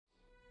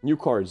New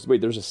cards.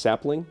 Wait, there's a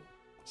sapling.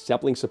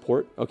 Sapling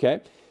support.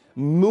 Okay.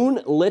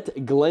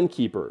 Moonlit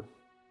Glenkeeper.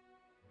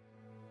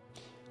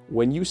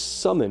 When you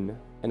summon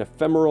an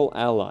ephemeral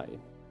ally,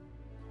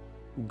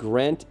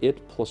 grant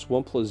it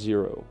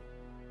 +1/+0.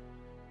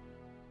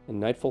 And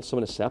Nightfall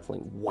summon a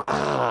sapling.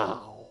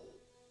 Wow!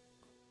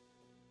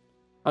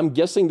 I'm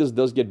guessing this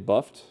does get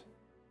buffed.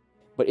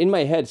 But in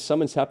my head,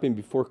 summons happen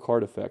before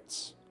card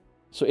effects.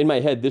 So in my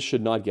head, this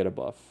should not get a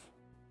buff.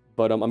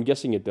 But I'm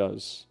guessing it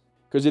does.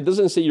 Because it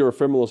doesn't say your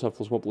ephemerals have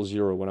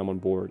 +1/+0 when I'm on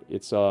board.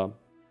 It's a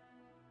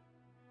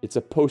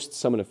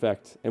post-summon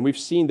effect. And we've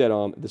seen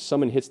that the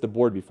summon hits the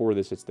board before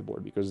this hits the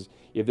board. Because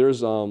if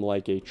there's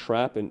like a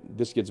trap, and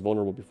this gets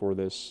vulnerable before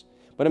this.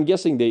 But I'm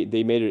guessing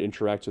they made it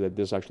interact so that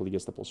this actually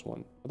gets the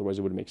 +1. Otherwise,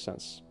 it wouldn't make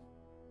sense.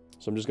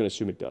 So I'm just going to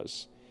assume it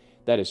does.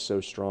 That is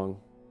so strong.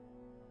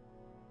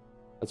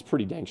 That's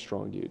pretty dang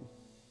strong, dude.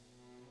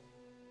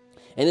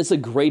 And it's a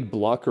great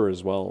blocker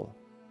as well.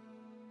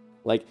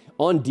 Like,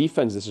 on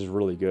defense, this is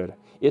really good.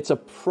 It's a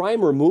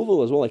prime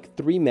removal as well, like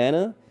 3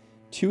 mana.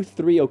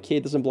 2/3, okay,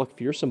 it doesn't block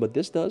Fearsome, but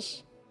this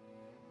does.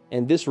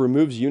 And this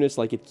removes units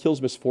like it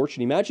kills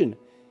Misfortune. Imagine,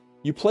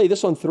 you play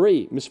this on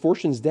 3,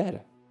 Misfortune's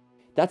dead.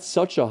 That's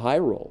such a high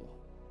roll.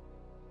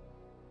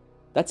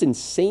 That's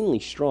insanely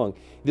strong.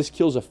 This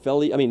kills a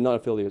Feli... I mean, not a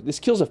Felios. This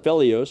kills a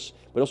Felios,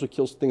 but also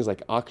kills things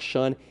like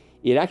Akshan.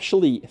 It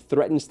actually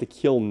threatens to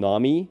kill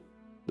Nami.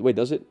 Wait,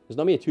 does it? Is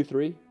Nami a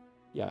 2/3?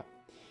 Yeah.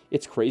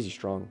 It's crazy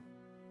strong.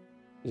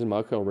 Isn't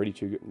Maoka already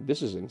too good?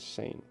 This is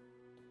insane.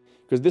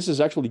 Because this is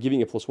actually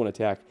giving a +1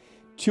 attack.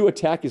 2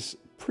 attack is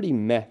pretty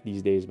meh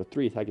these days, but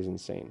 3 attack is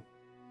insane.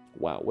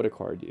 Wow, what a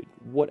card, dude.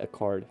 What a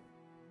card.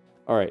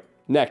 Alright,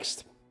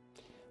 next.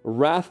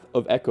 Wrath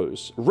of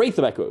Echoes. Wraith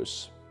of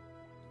Echoes.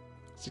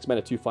 6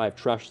 mana, 2/5.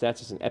 Trash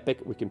stats is an epic.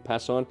 We can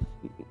pass on.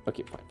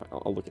 Okay, fine.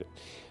 I'll look at it.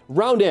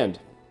 Round end.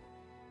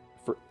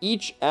 For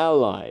each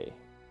ally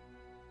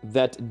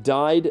that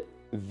died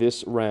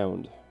this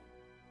round.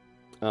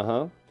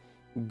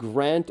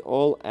 Grant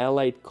all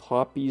allied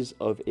copies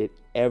of it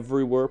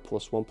everywhere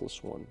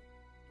 +1/+1.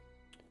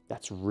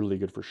 That's really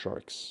good for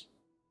sharks.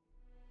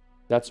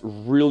 That's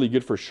really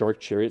good for shark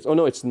chariots. Oh,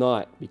 no, it's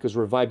not. Because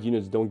revived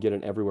units don't get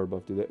an everywhere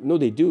buff, do they? No,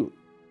 they do.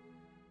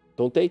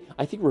 Don't they?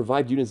 I think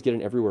revived units get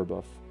an everywhere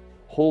buff.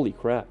 Holy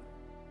crap.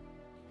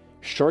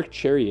 Shark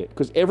chariot.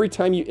 Because every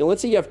time you...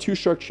 Let's say you have 2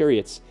 shark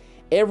chariots.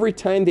 Every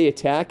time they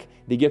attack,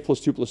 they get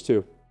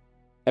 +2/+2.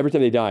 Every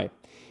time they die.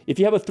 If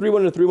you have a 3/1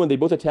 and a 3/1, they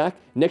both attack.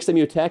 Next time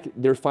you attack,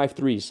 they're 5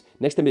 3s.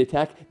 Next time they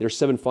attack, they're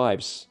 7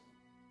 5s.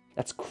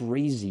 That's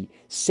crazy.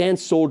 Sand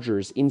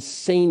Soldiers.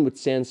 Insane with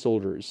Sand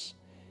Soldiers.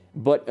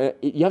 But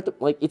you have to,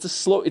 like,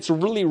 it's a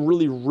really,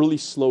 really, really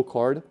slow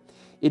card.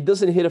 It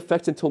doesn't hit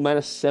effects until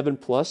mana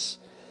 7+.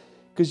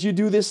 Because you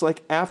do this,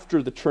 like,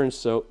 after the turn.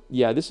 So,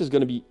 yeah, this is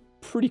going to be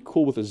pretty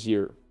cool with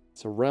Azir.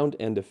 It's a round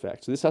end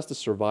effect. So this has to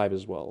survive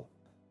as well.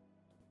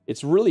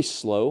 It's really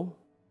slow.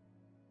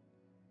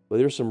 But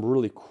there's some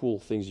really cool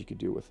things you could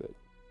do with it.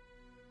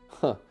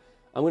 Huh.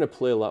 I'm going to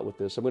play a lot with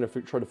this. I'm going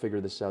to try to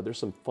figure this out. There's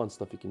some fun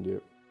stuff you can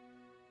do.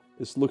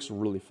 This looks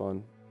really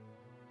fun.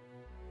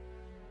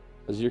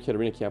 Azir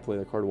Katarina can't play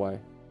that card. Why?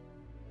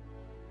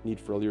 Need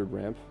Freljord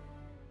ramp.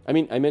 I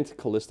mean, I meant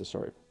Callista,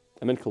 sorry.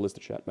 I meant Callista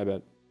chat. My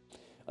bad.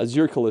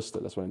 Azir Callista,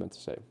 that's what I meant to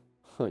say.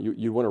 Huh,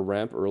 you want to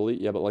ramp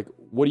early? Yeah, but like,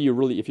 what do you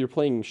really... If you're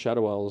playing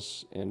Shadow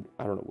Isles and...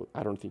 I don't know.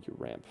 I don't think you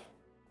ramp.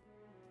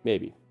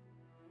 Maybe.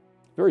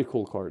 Very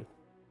cool card.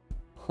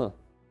 Huh. I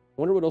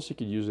wonder what else you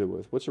could use it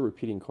with. What's a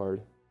repeating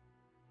card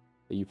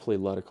that you play a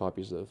lot of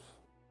copies of?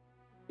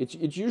 It's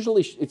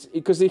usually...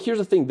 Because here's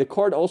the thing. The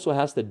card also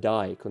has to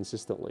die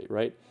consistently,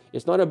 right?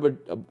 It's not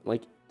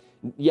like...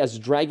 Yes,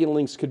 Dragon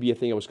Links could be a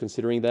thing. I was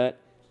considering that.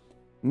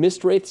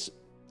 Mistwraiths,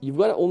 you've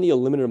got only a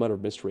limited amount of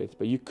Mistwraiths,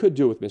 but you could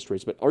do it with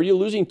Mistwraiths. But are you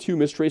losing 2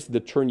 Mistwraiths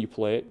the turn you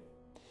play it?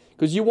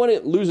 Because you want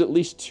to lose at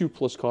least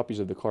 2+ copies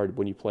of the card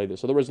when you play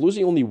this. Otherwise,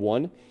 losing only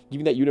 1,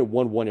 giving that unit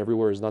 1/1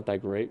 everywhere is not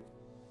that great.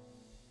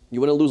 You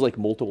want to lose, like,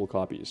 multiple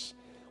copies.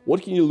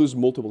 What can you lose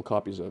multiple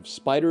copies of?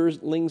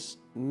 Spiderlings?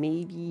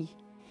 Maybe?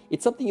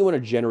 It's something you want to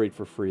generate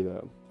for free,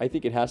 though. I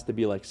think it has to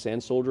be, like,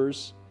 Sand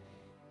Soldiers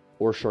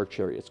or Shark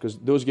Chariots, because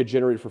those get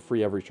generated for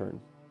free every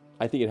turn.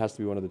 I think it has to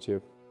be one of the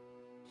two.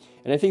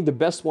 And I think the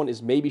best one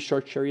is maybe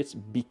Shark Chariots,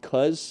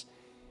 because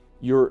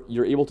you're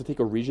able to take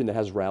a region that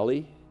has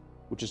Rally,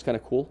 which is kind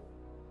of cool.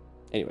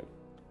 Anyway,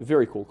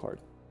 very cool card.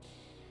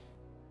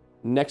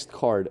 Next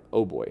card.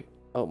 Oh, boy.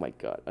 Oh my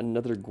god,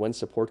 another Gwen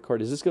support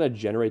card. Is this going to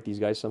generate these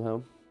guys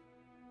somehow?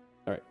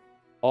 Alright.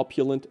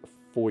 Opulent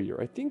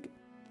Foyer. I think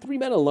 3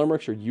 mana alarm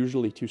marks are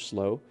usually too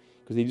slow,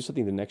 because they do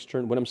something the next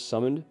turn. When I'm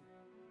summoned,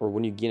 or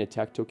when you gain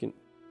attack token.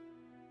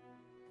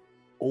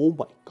 Oh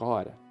my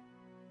god.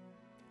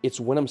 It's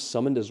when I'm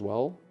summoned as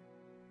well?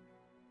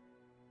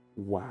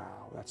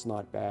 Wow, that's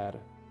not bad.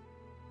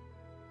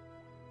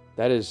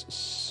 That is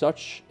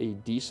such a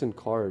decent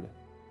card.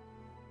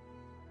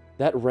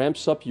 That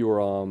ramps up your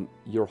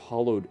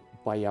hollowed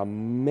by a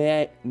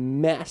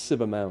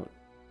massive amount.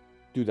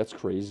 Dude, that's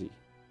crazy.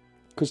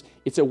 Because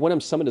it's a when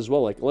I'm summoned as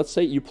well. Like, let's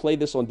say you play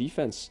this on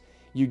defense.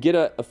 you get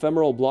a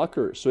ephemeral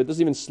blocker, so it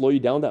doesn't even slow you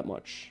down that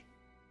much.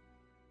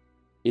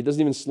 It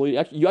doesn't even slow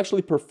you. You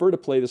actually prefer to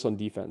play this on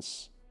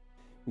defense.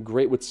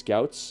 Great with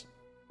scouts.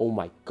 Oh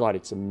my god,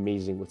 it's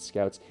amazing with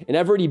scouts. And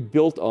I've already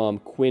built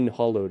Quinn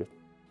Hollowed.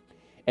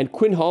 And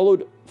Quinn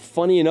Hollowed,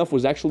 funny enough,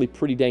 was actually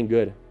pretty dang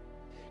good.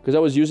 Because I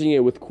was using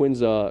it with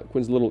Quinn's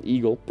little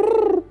eagle.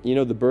 You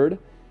know, the bird.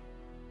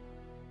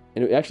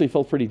 And it actually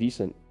felt pretty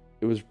decent.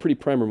 It was pretty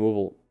prime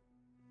removal.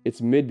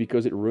 It's mid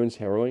because it ruins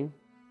harrowing.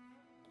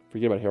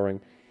 Forget about harrowing.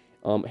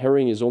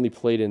 Harrowing is only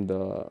played in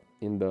the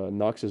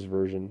Noxus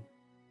version.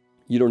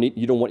 You don't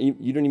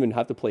even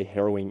have to play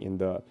harrowing in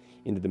the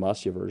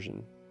Demacia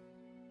version.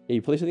 Yeah,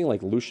 you play something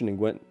like Lucian and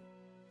Gwen,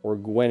 or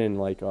Gwen and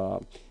like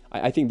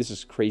I think this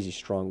is crazy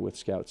strong with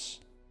scouts.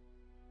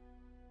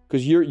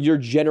 Because you're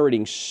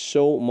generating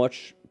so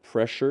much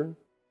pressure.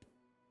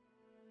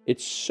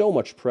 It's so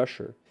much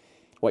pressure.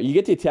 Well, you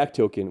get the attack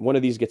token. One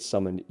of these gets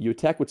summoned. You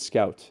attack with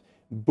scout.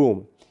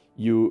 Boom.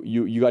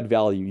 You got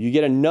value. You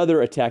get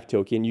another attack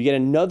token. You get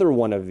another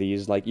one of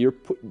these. Like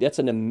that's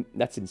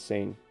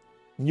insane.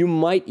 You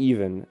might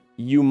even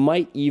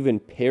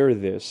pair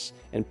this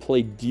and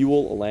play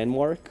dual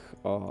landmark.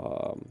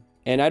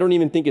 And I don't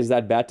even think it's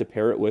that bad to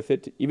pair it with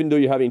it. Even though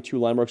you're having 2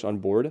 landmarks on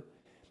board,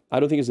 I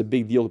don't think it's a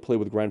big deal to play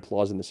with Grand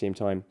Plaza in the same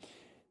time.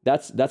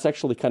 That's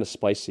actually kind of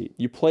spicy.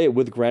 You play it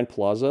with Grand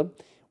Plaza,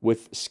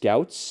 with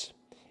scouts,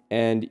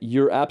 and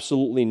you're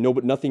absolutely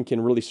nothing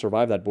can really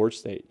survive that board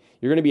state.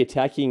 You're going to be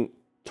attacking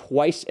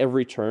twice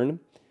every turn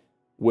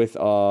with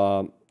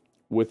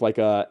like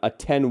a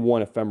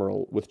 10-1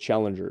 ephemeral with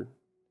Challenger.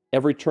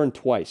 Every turn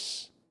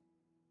twice.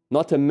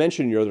 Not to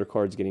mention your other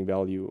cards getting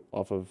value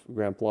off of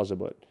Grand Plaza,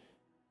 but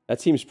that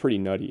seems pretty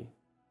nutty.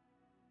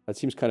 That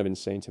seems kind of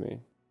insane to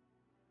me.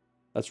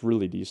 That's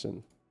really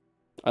decent.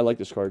 I like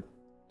this card.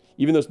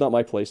 Even though it's not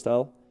my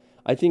playstyle,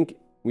 I think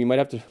we might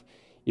have to...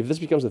 If this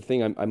becomes a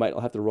thing, I might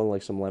have to run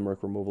like some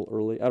landmark removal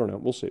early. I don't know.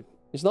 We'll see.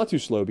 It's not too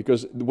slow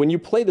because when you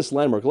play this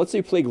landmark, let's say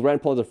you play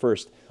Grand Plaza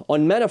first.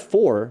 On mana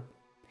 4,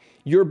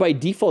 you're by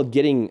default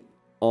getting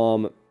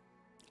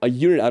a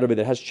unit out of it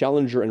that has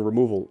Challenger and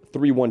removal.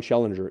 3-1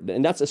 Challenger.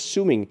 And that's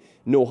assuming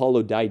no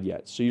Hollow died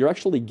yet. So you're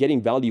actually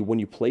getting value when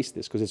you place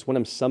this because it's when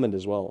I'm summoned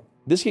as well.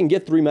 This can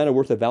get 3 mana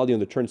worth of value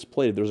on the turn it's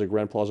played if there's a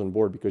Grand Plaza on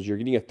board because you're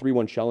getting a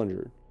 3-1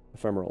 Challenger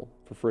ephemeral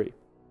for free.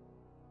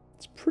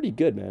 It's pretty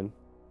good, man.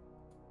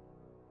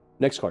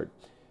 Next card.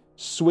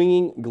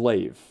 Swinging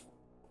Glaive.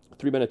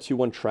 3 mana,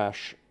 2-1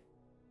 trash.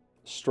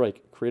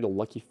 Strike. Create a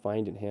lucky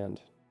find in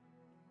hand.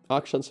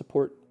 Auction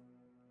support.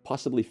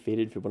 Possibly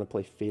Fated if you want to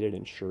play Fated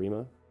and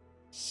Shurima.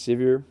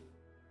 Sivir.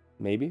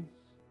 Maybe.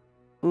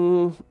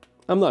 I'm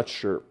not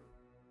sure.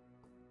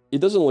 It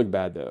doesn't look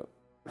bad though.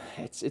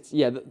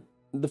 Yeah,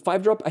 the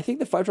 5-drop, I think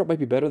the 5-drop might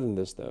be better than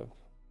this though.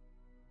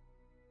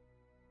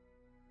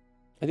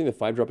 I think the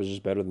 5-drop is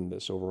just better than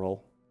this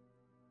overall.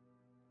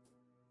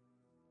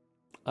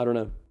 I don't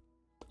know.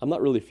 I'm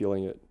not really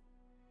feeling it.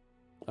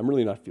 I'm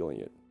really not feeling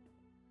it.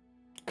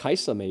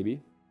 Kaisa,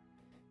 maybe.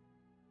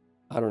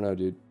 I don't know,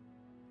 dude.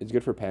 It's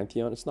good for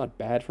Pantheon. It's not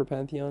bad for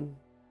Pantheon.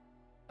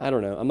 I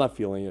don't know. I'm not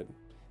feeling it.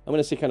 I'm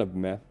gonna say kind of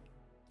meh.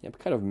 Yeah,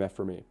 kind of meh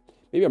for me.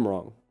 Maybe I'm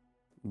wrong,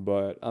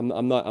 but I'm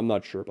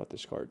not sure about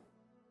this card.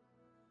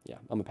 Yeah,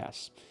 I'm a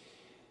pass.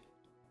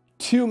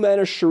 2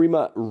 mana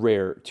Shurima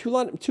rare. 2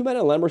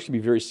 mana landmarks can be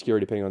very scary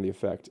depending on the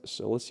effect.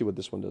 So let's see what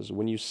this one does.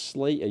 When you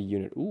slay a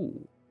unit.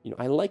 Ooh. You know,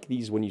 I like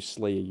these when you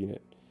slay a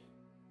unit.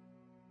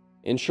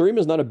 And Shurima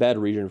is not a bad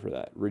region for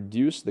that.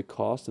 Reduce the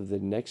cost of the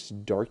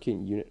next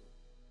darkened unit.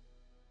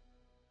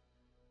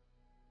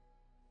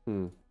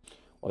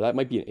 Well, that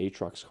might be an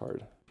Aatrox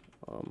card.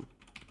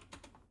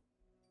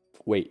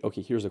 Wait,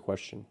 okay, here's a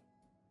question.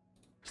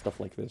 Stuff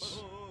like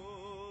this.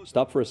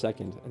 Stop for a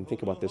second and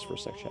think about this for a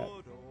sec, chat.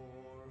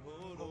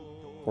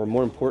 Or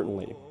more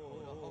importantly,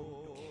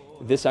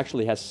 this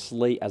actually has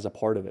Slay as a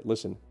part of it.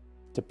 Listen,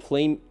 to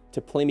play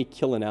me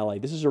kill an ally,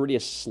 this is already a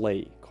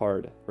Slay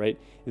card, right?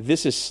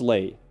 This is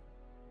Slay.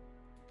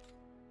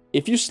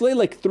 If you slay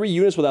like 3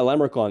 units with that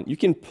landmark on, you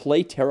can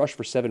play Terrash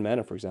for 7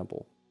 mana, for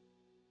example.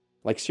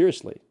 Like,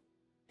 seriously.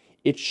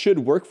 It should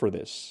work for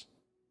this.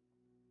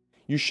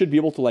 You should be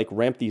able to, like,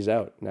 ramp these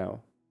out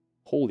now.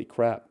 Holy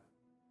crap.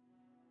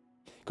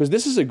 Because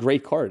this is a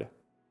great card.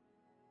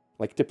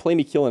 Like, to play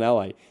me kill an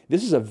ally.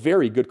 This is a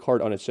very good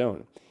card on its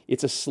own.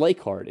 It's a Slay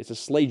card. It's a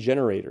Slay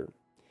generator.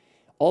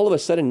 All of a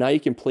sudden, now you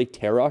can play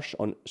Terrash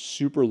on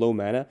super low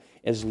mana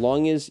as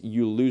long as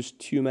you lose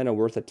 2 mana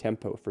worth of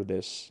tempo for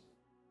this.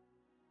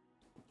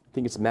 I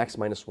think it's max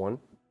 -1.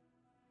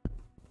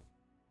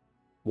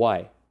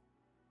 Why?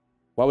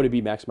 Why would it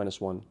be max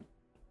 -1?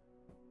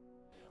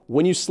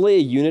 When you slay a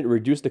unit,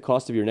 reduce the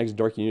cost of your next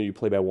dark unit you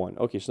play by 1.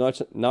 Okay, so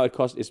now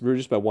it's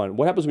reduced by 1.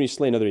 What happens when you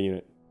slay another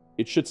unit?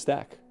 It should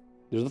stack.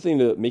 There's nothing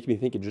to make me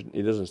think it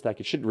doesn't stack.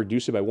 It should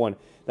reduce it by 1.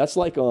 That's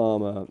like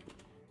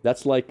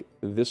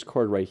this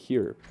card right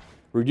here.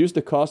 Reduce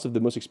the cost of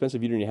the most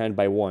expensive unit in your hand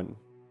by 1.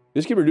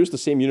 This can reduce the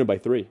same unit by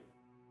 3.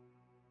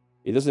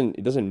 It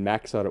doesn't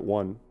max out at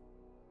 1.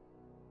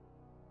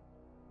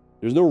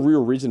 There's no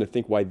real reason to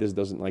think why this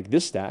doesn't. Like,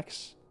 this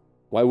stacks.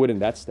 Why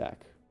wouldn't that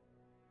stack?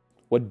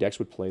 What decks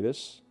would play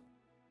this?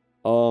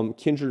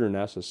 Kindred or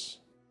Nasus.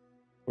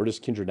 Or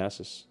just Kindred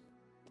Nasus.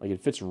 Like,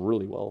 it fits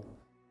really well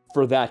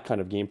for that kind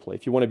of gameplay.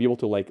 If you want to be able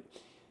to, like,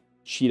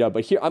 cheat out.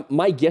 But here,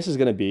 my guess is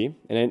going to be,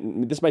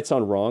 and this might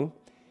sound wrong,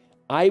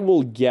 I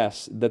will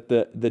guess that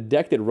the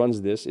deck that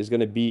runs this is going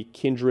to be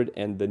Kindred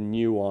and the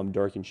new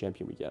Darkin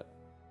champion we get.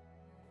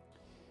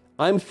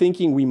 I'm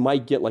thinking we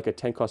might get like a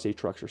 10-cost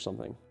Aatrox or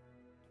something.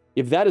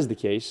 If that is the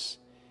case,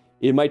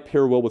 it might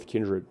pair well with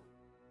Kindred.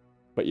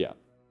 But yeah,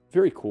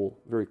 very cool,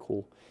 very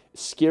cool.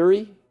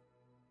 Scary,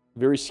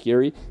 very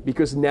scary,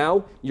 because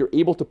now you're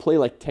able to play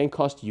like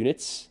 10-cost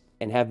units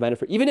and have mana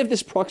for... Even if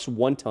this procs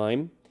one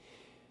time,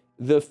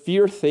 the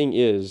fear thing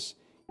is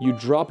you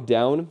drop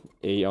down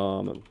a...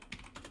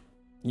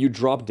 You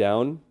drop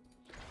down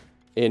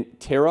in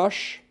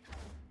Terash,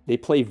 they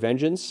play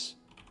Vengeance,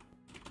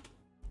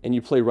 and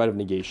you play Rite of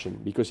Negation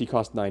because he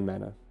costs 9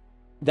 mana.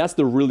 That's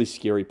the really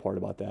scary part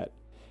about that.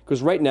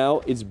 Because right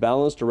now, it's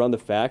balanced around the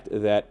fact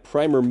that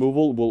Prime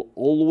Removal will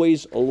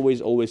always,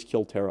 always, always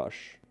kill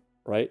Terash.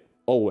 Right?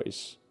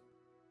 Always.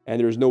 And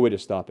there's no way to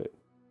stop it.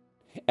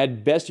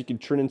 At best, you can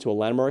turn into a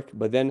landmark,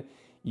 but then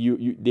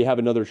they have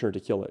another turn to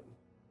kill it.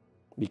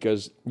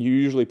 Because you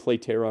usually play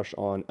Terash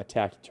on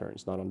attack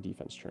turns, not on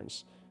defense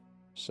turns.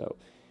 So,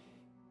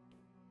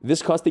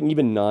 this costing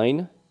even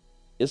 9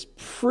 is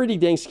pretty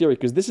dang scary,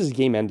 because this is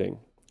game ending.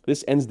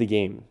 This ends the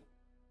game.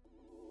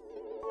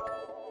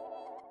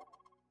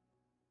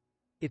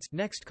 It's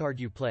next card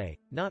you play,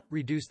 not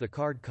reduce the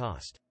card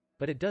cost.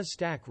 But it does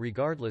stack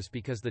regardless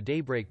because the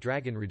Daybreak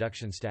Dragon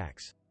reduction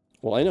stacks.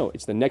 Well, I know.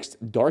 It's the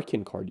next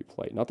Darkin card you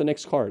play, not the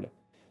next card.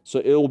 So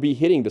it will be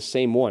hitting the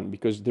same one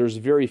because there's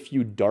very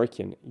few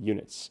Darkin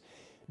units.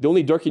 The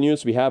only Darkin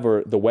units we have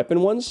are the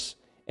weapon ones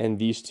and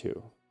these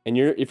two. And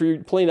if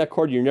you're playing that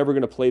card, you're never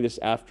going to play this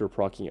after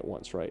proccing it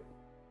once, right?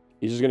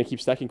 You're just going to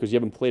keep stacking because you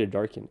haven't played a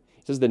Darkin.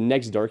 It says the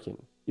next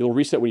Darkin. You'll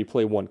reset when you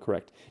play one,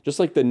 correct. Just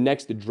like the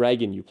next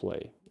Dragon you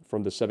play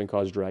from the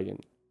 7-cost Dragon.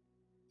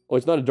 Oh,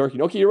 it's not a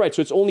Darkin. Okay, you're right.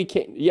 So it's only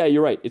Kane. Yeah,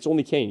 you're right. It's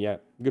only Kane. Yeah,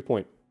 good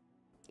point.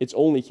 It's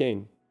only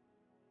Kane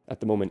at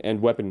the moment. And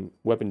weapon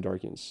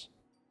Darkins.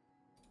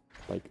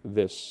 Like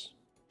this.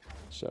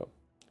 So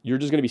you're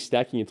just going to be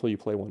stacking until you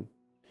play one.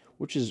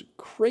 Which is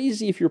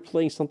crazy if you're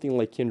playing something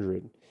like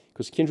Kindred.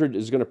 Because Kindred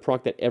is going to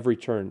proc that every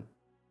turn.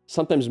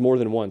 Sometimes more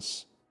than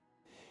once.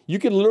 You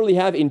could literally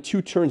have in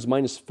 2 turns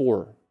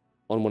 -4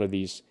 on one of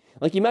these.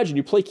 Like imagine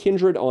you play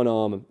Kindred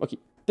on... Okay,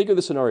 think of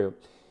the scenario.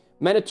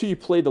 Mana 2, you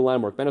play the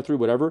landmark. Mana 3,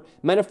 whatever.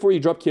 Mana 4, you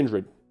drop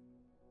Kindred.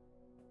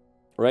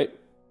 Right?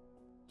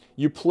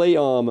 You play,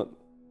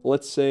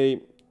 let's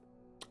say,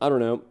 I don't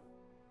know,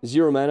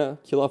 0 mana,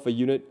 kill off a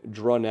unit,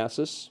 draw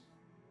Nasus.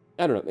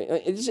 I don't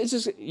know. It's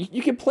just,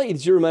 you can play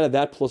 0 mana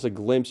that plus a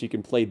Glimpse. You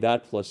can play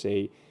that plus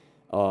a,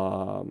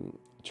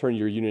 turn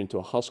your unit into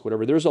a Husk,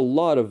 whatever. There's a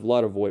lot of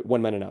void.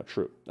 1 mana now,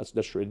 true. That's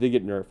true. It did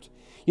get nerfed.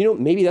 You know,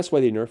 maybe that's why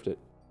they nerfed it.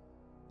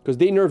 Because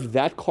they nerfed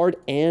that card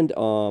and,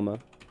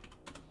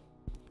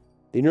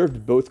 they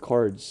nerfed both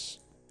cards.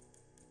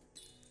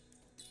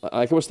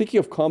 Like I was thinking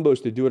of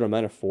combos to do it on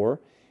mana 4,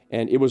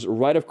 and it was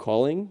Rite of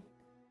Calling,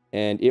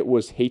 and it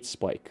was Hate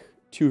Spike.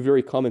 2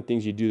 very common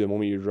things you do the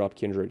moment you drop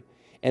Kindred.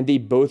 And they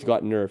both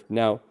got nerfed.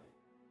 Now,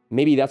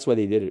 maybe that's why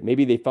they did it.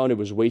 Maybe they found it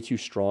was way too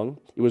strong.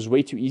 It was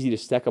way too easy to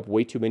stack up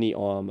way too many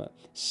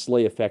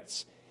slay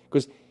effects.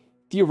 Because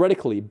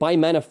theoretically, by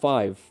mana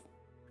 5,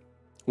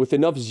 with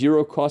enough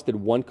 0-costed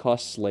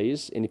 1-cost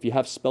slays, and if you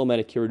have spell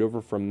mana carried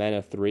over from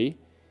mana 3,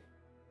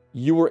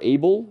 you were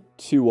able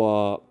to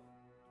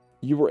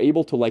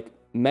like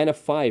mana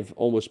 5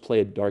 almost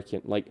play a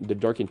Darkin, like the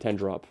Darkin 10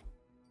 drop.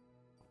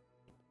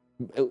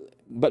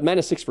 But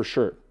mana 6 for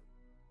sure.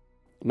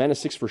 Mana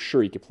 6 for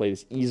sure you could play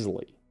this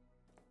easily.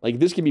 Like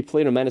this can be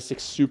played on mana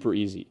 6 super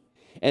easy.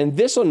 And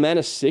this on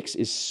mana 6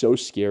 is so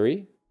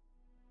scary.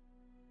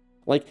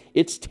 Like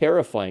it's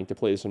terrifying to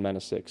play this on mana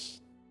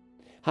 6.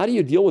 How do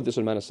you deal with this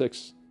on mana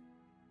 6?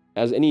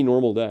 As any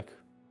normal deck.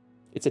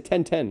 It's a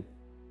 10-10.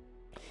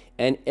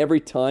 And every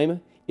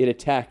time it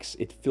attacks,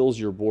 it fills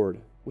your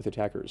board with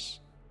attackers.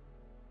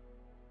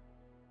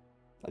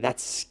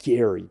 That's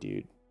scary,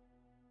 dude.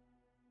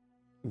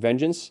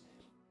 Vengeance?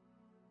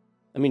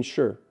 I mean,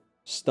 sure.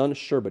 Stun,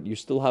 sure, but you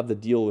still have to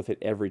deal with it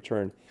every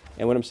turn.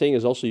 And what I'm saying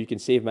is also you can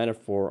save mana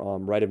for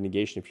Rite of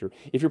Negation.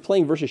 If you're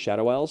playing versus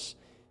Shadow Isles,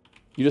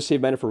 you just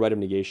save mana for Rite of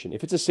Negation.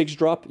 If it's a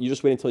 6-drop, you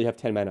just wait until you have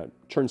 10 mana.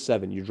 Turn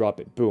 7, you drop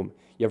it. Boom.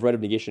 You have Rite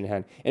of Negation in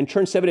hand. And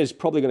turn 7 is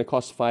probably going to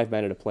cost 5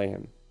 mana to play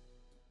him.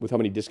 With how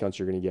many discounts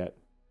you're going to get.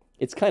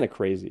 It's kind of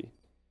crazy.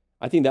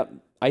 I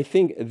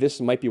think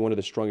this might be one of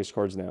the strongest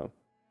cards now.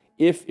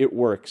 If it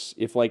works,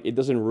 if like it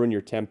doesn't ruin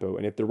your tempo,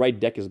 and if the right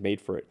deck is made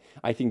for it,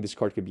 I think this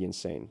card could be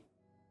insane.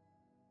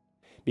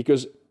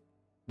 Because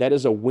that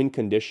is a win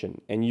condition,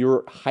 and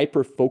you're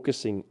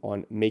hyper-focusing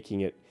on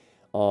making it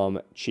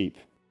cheap.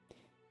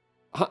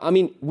 I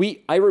mean,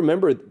 I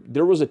remember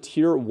there was a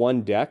tier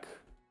 1 deck,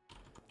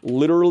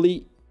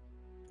 literally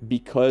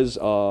because...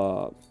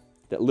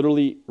 that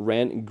literally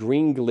ran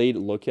Green Glade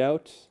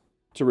Lookout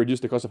to reduce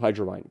the cost of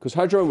Hydrovine. Because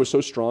Hydrovine was so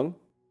strong,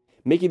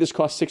 Making this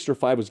cost 6 or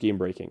 5 was game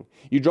breaking.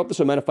 You drop this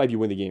on mana 5, you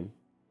win the game.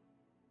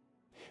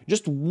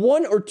 Just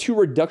 1 or 2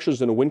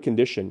 reductions in a win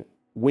condition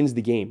wins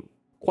the game,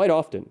 quite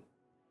often.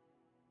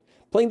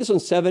 Playing this on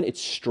 7,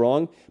 it's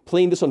strong.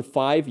 Playing this on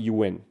 5, you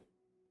win.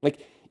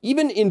 Like,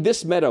 even in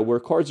this meta where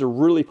cards are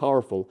really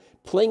powerful,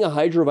 playing a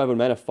Hydro Revive on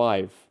mana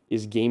 5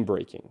 is game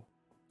breaking.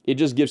 It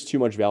just gives too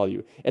much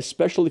value,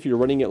 especially if you're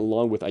running it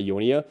along with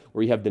Ionia,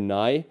 where you have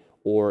Deny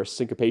or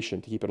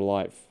Syncopation to keep it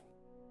alive.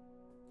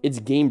 It's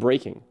game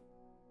breaking.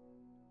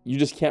 You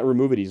just can't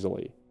remove it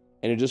easily,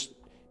 and it just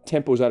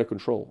tempos out of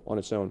control on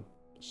its own.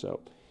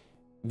 So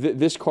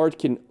this card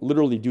can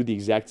literally do the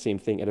exact same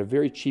thing at a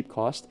very cheap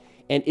cost,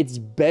 and it's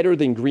better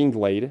than Green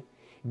Glade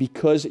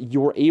because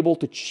you're able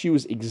to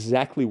choose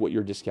exactly what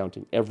you're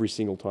discounting every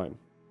single time.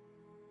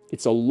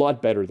 It's a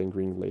lot better than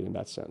Green Glade in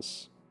that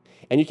sense.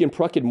 And you can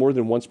proc it more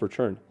than once per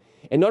turn.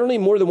 And not only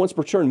more than once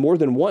per turn, more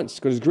than once,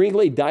 because Green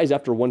Glade dies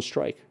after 1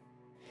 strike.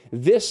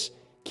 This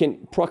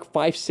can proc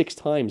 5-6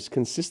 times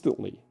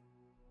consistently.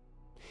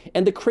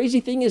 And the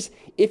crazy thing is,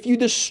 if you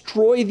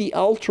destroy the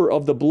altar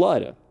of the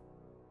blood,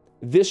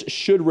 this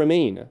should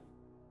remain.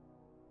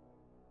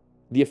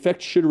 The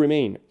effect should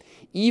remain.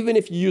 Even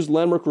if you use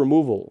landmark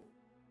removal,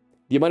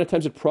 the amount of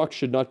times it procs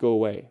should not go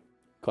away.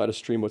 Caught a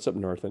stream. What's up,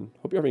 Narthan?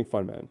 Hope you're having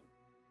fun, man.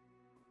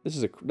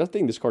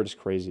 This card is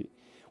crazy.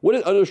 What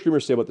did other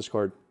streamers say about this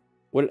card?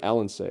 What did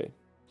Alan say?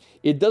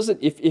 It doesn't,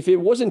 if it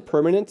wasn't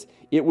permanent,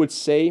 it would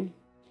say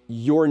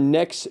your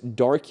next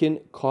Darken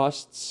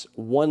costs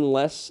 1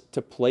 less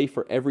to play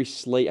for every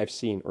Slay I've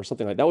seen, or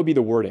something like that. That would be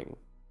the wording.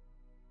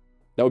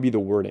 That would be the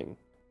wording.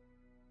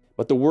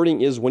 But the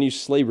wording is when you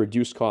slay,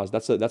 reduce cost.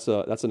 That's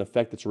an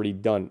effect that's already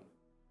done.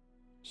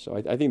 So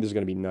I think this is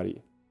going to be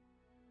nutty.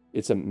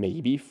 It's a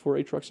maybe for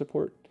a truck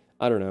support.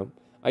 I don't know.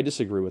 I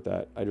disagree with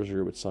that. I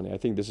disagree with Sunny. I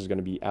think this is going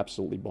to be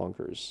absolutely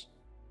bonkers.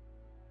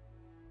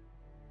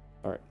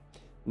 All right.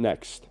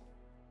 Next.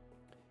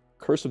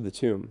 Curse of the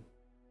Tomb.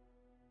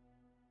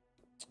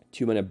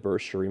 2-mana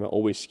burst, Shurima.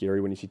 Always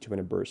scary when you see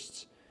 2-mana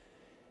bursts.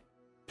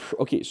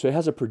 Okay, so it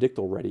has a predict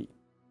already.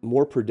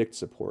 More predict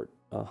support.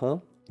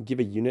 Give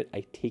a unit,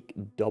 I take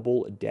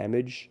double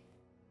damage.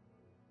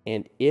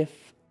 And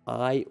if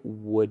I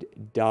would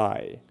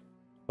die,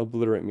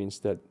 obliterate means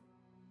that.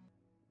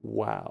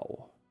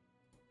 Wow.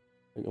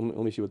 Let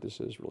me see what this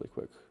is really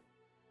quick.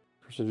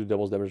 Person who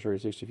doubles damage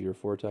target 6 if you're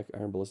 4 attack.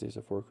 Iron Ballista is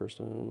a 4 curse.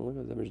 Look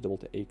at damage double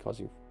to 8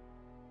 causing.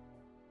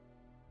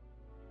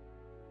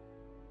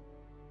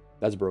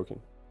 That's broken.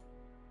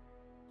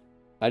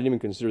 I didn't even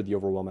consider the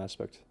overwhelm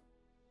aspect.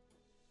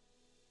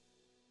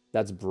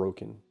 That's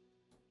broken.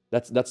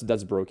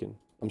 That's broken.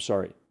 I'm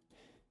sorry.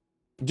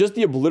 Just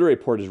the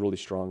obliterate part is really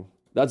strong.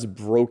 That's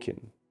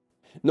broken.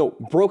 No,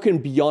 broken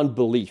beyond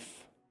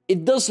belief.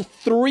 It does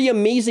 3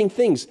 amazing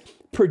things.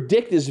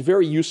 Predict is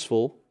very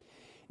useful.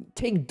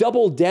 Take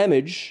double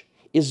damage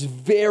is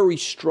very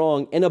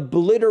strong. And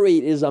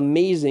obliterate is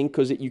amazing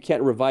because you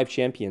can't revive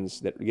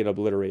champions that get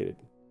obliterated.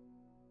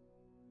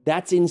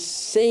 That's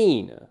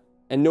insane.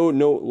 And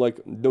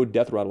no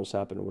death rattles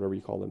happen or whatever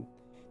you call them.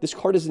 This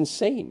card is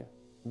insane.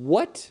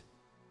 What?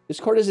 This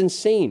card is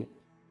insane.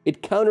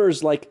 It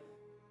counters like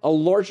a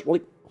large,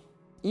 like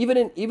even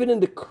in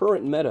the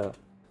current meta,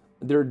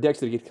 there are decks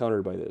that get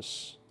countered by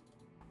this.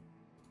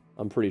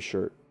 I'm pretty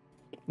sure.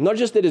 Not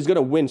just that it's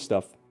gonna win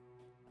stuff.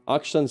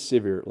 Akshan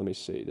Sivir, let me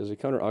see. Does it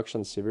counter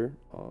Akshan Sivir?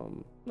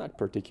 Not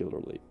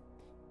particularly.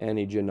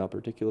 Anijin, not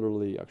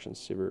particularly. Akshan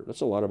Sivir. That's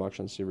a lot of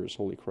Akshan Sivirs,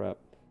 holy crap.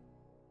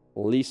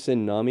 Lee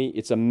Sin Nami.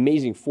 It's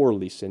amazing for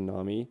Lee Sin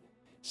Nami.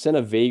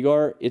 Senna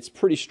Vagar, it's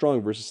pretty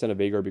strong versus Senna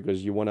Vagar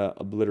because you want to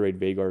obliterate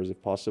Vagars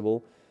if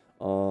possible.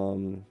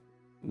 Katarina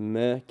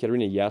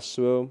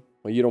Yasuo.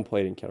 Well, you don't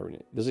play it in Katarina.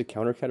 Does it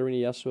counter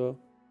Katarina Yasuo?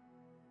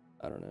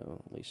 I don't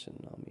know. Lee Sin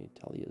Nami,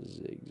 Talia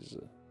Ziggs.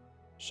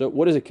 So,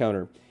 what does it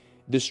counter?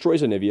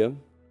 Destroys Anivia.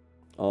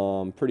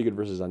 Pretty good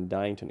versus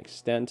Undying to an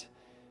extent.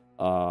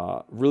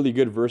 Really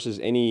good versus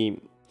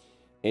any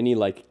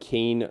like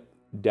Kane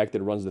deck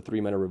that runs the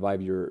 3-mana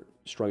revive your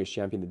strongest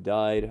champion that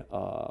died.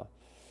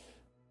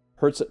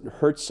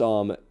 Hurts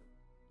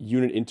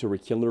unit into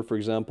Rekindler, for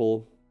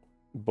example.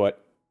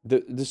 But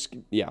the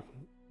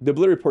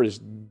obliterate part is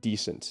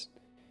decent.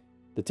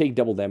 The take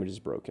double damage is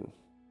broken.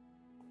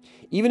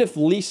 Even if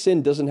Lee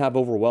Sin doesn't have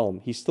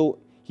Overwhelm,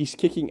 he's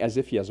kicking as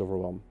if he has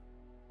Overwhelm.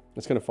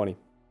 That's kind of funny.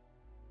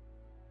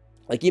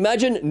 Like,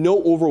 imagine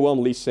no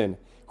Overwhelm Lee Sin,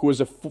 who is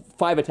a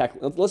 5 attack.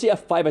 Let's say you have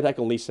 5 attack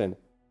on Lee Sin.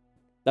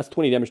 That's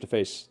 20 damage to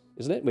face,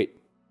 isn't it?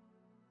 Wait.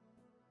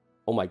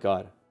 Oh my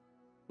god.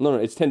 No,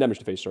 it's 10 damage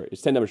to face, sorry.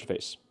 It's 10 damage to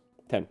face.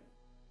 10.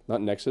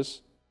 Not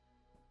Nexus.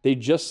 They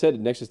just said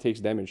Nexus takes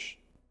damage.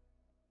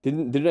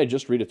 Didn't I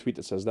just read a tweet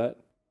that says that?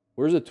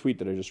 Where's the tweet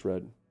that I just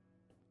read?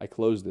 I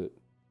closed it.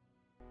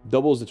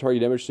 Doubles the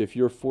target damage, so if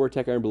your 4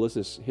 attack Iron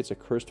Ballistus hits a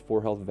cursed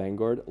 4 health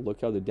Vanguard,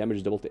 look how the damage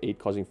is doubled to 8,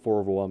 causing 4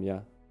 overwhelm,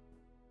 yeah.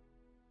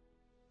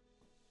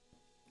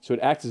 So it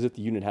acts as if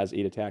the unit has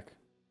 8 attack.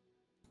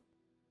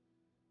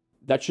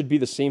 That should be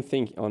the same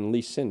thing on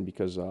Lee Sin,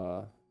 because,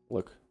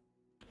 look.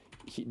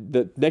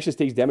 The Nexus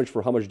takes damage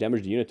for how much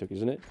damage the unit took,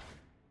 isn't it?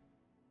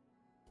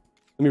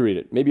 Let me read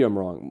it. Maybe I'm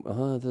wrong.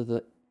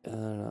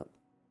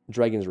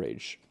 Dragon's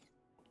Rage.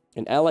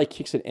 An ally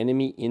kicks an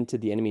enemy into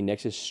the enemy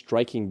nexus,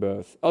 striking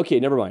both. Okay,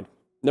 never mind.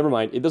 Never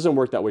mind. It doesn't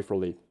work that way for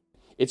Lee.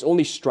 It's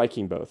only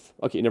striking both.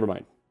 Okay, never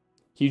mind.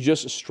 He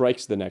just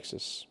strikes the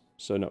nexus.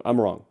 So no, I'm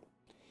wrong.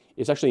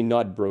 It's actually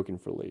not broken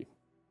for Lee.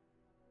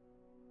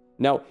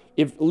 Now,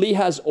 if Lee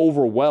has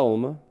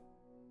Overwhelm,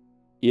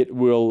 it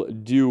will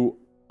do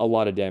a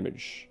lot of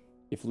damage.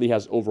 If Lee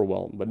has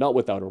Overwhelm, but not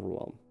without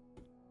Overwhelm.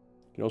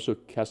 You can also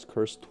cast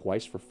Curse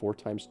twice for 4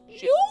 times.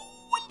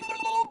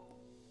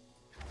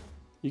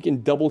 You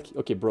can double...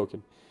 Okay,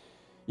 broken.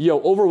 Yo,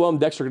 Overwhelm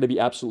decks are going to be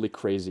absolutely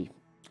crazy.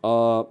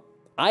 I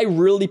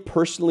really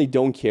personally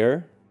don't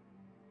care.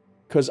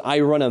 Because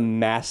I run a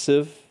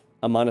massive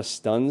amount of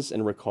stuns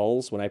and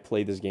recalls when I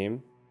play this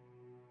game.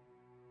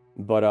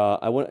 But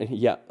I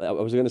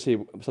was going to say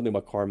something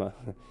about Karma.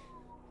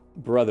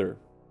 Brother.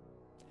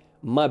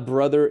 My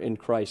brother in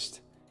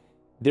Christ.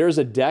 There's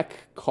a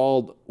deck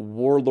called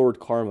Warlord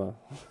Karma.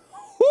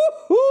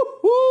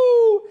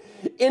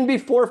 In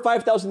before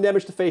 5,000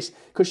 damage to face.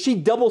 Because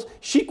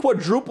she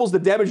quadruples the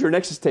damage your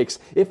Nexus takes.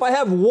 If I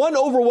have one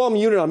Overwhelm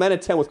unit on mana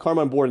 10 with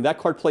Karma on board and that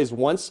card plays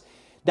once,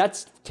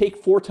 that's take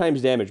 4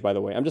 times damage, by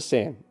the way. I'm just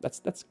saying. That's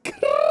crazy.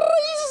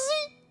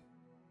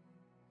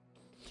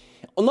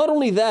 Not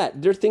only that,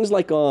 there are things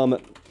like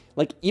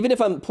even if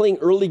I'm playing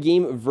early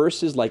game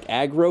versus like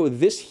aggro,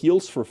 this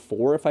heals for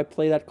 4 if I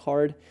play that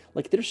card.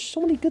 Like, there's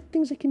so many good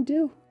things I can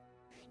do.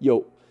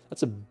 Yo,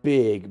 that's a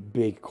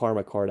big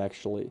Karma card,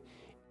 actually.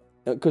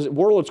 Because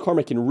Warlord's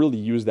Karma can really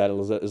use that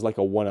as like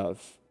a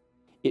one-of.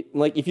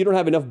 Like, if you don't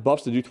have enough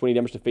buffs to do 20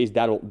 damage to face,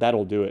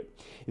 that'll do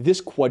it.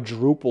 This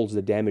quadruples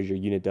the damage your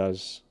unit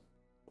does.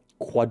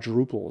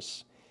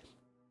 Quadruples.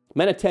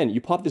 Mana 10,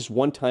 you pop this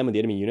one time on the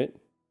enemy unit,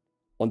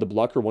 on the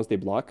blocker once they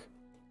block,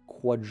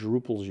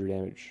 quadruples your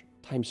damage.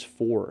 Times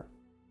 4.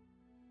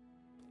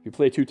 If you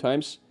play 2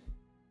 times,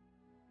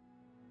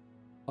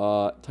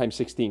 times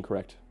 16,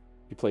 correct.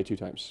 If you play 2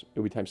 times,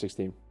 it'll be times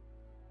 16.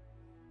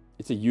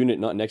 It's a unit,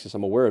 not Nexus,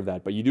 I'm aware of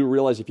that. But you do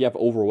realize if you have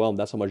Overwhelm,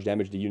 that's how much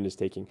damage the unit is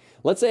taking.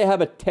 Let's say I have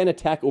a 10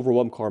 attack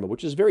Overwhelm Karma,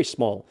 which is very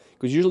small.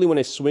 Because usually when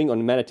I swing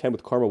on mana 10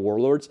 with Karma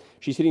Warlords,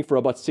 she's hitting for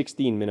about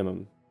 16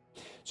 minimum.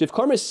 So if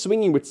Karma is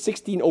swinging with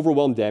 16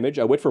 Overwhelm damage,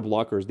 I wait for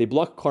blockers, they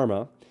block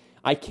Karma,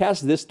 I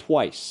cast this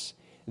twice.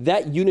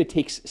 That unit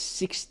takes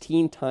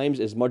 16 times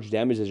as much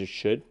damage as it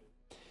should.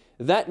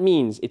 That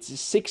means it's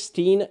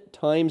 16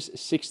 times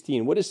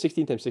 16. What is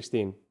 16 times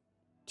 16?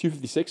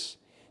 256?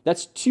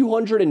 That's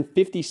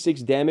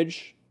 256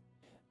 damage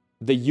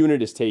the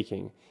unit is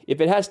taking.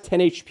 If it has 10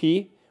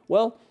 HP,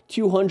 well,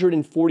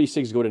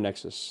 246 go to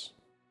Nexus.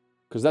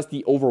 Because that's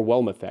the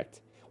Overwhelm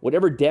effect.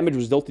 Whatever damage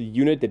was dealt to the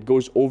unit that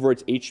goes over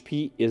its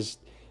HP,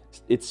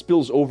 it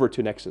spills over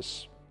to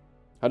Nexus.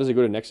 How does it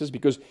go to Nexus?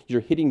 Because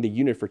you're hitting the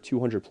unit for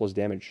 200 plus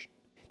damage.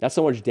 That's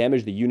how much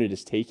damage the unit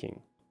is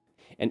taking.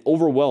 And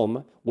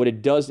Overwhelm, what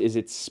it does is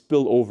it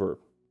spill over.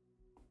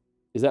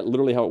 Is that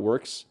literally how it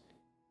works?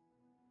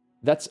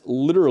 That's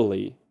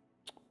literally...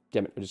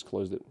 Damn it, I just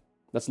closed it.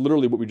 That's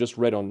literally what we just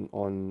read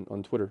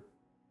on Twitter.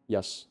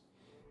 Yes.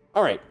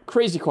 Alright,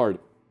 crazy card.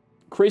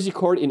 Crazy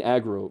card in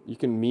aggro. You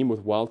can meme with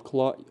Wild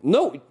Claw.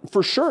 No,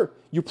 for sure.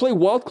 You play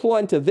Wild Claw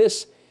into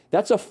this,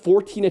 that's a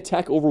 14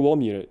 attack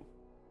Overwhelm unit.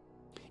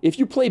 If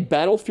you play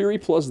Battle Fury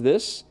plus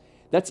this,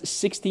 that's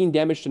 16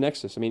 damage to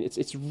Nexus. I mean,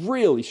 it's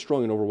really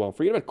strong in Overwhelm.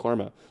 Forget about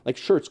Karma. Like,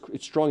 sure,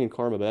 it's strong in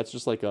Karma, but that's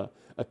just like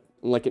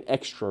like an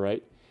extra,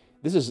 right?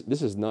 This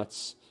is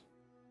nuts.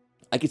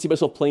 I can see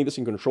myself playing this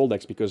in control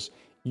decks because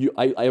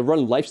I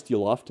run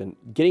Lifesteal often.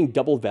 Getting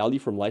double value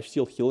from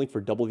Lifesteal healing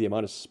for double the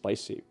amount is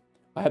spicy.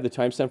 I have the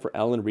timestamp for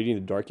Alan reading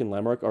the Darkened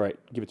Landmark. All right,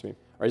 give it to me.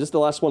 All right, is this the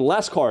last one?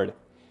 Last card.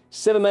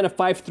 7 mana,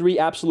 5/3,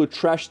 absolute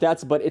trash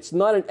stats, but it's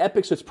not an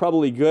epic, so it's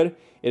probably good.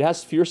 It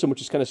has Fearsome,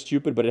 which is kind of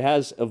stupid, but it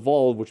has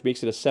Evolve, which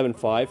makes it a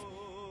 7/5.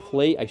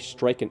 Play, I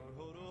strike an...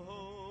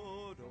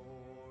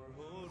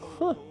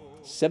 Huh.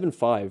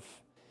 7/5.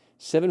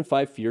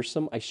 7/5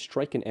 Fearsome, I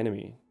strike an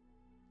enemy.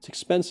 It's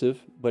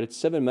expensive, but it's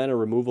 7 mana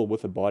removal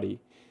with a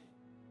body.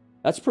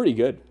 That's pretty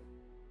good.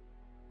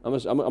 I'm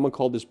gonna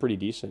call this pretty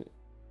decent.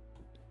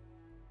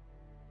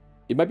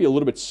 It might be a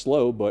little bit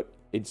slow, but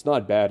it's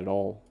not bad at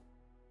all.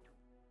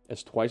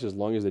 It's twice as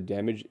long as the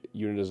damage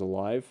unit is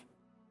alive.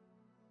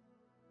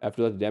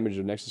 After that, the damage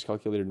of Nexus is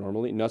calculated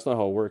normally. No, that's not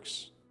how it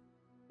works.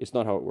 It's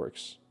not how it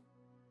works.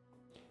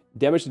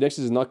 Damage to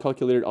Nexus is not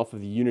calculated off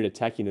of the unit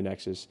attacking the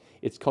Nexus.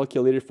 It's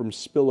calculated from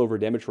spillover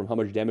damage from how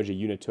much damage a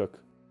unit took.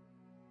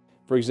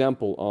 For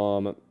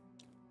example,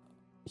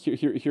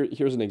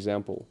 here's an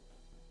example.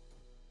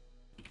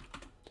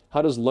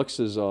 How does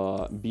Lux's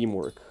beam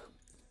work?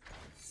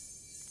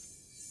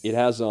 It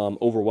has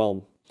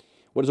Overwhelm.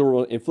 What is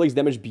Overwhelm? It inflicts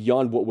damage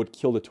beyond what would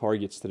kill the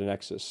targets to the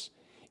Nexus.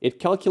 It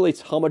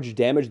calculates how much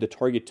damage the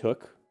target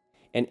took,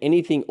 and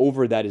anything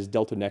over that is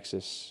dealt to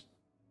Nexus.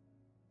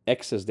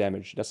 Excess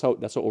damage. That's how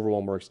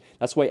Overwhelm works.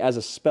 That's why as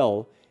a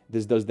spell,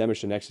 this does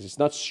damage to Nexus. It's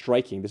not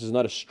striking. This is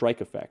not a strike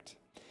effect.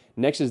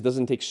 Nexus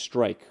doesn't take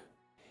strike.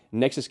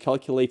 Nexus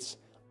calculates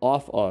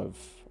off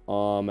of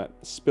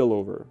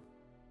spillover.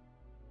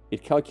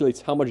 It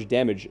calculates how much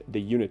damage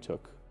the unit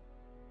took.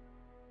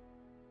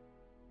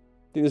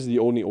 I think this is the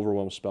only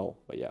overwhelm spell,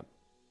 but yeah.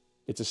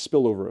 It's a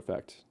spillover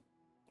effect.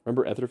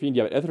 Remember Ether Fiend?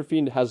 Yeah, but Ether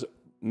Fiend has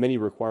many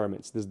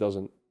requirements. This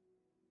doesn't.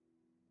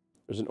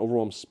 There's an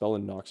overwhelm spell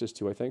in Noxus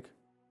too, I think.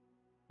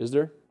 Is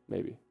there?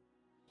 Maybe.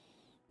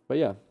 But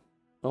yeah.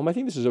 I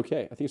think this is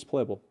okay. I think it's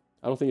playable.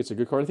 I don't think it's a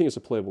good card. I think it's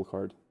a playable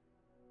card.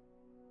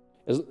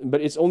 But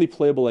it's only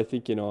playable, I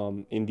think,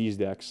 in these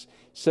decks.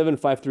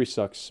 7-5-3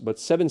 sucks, but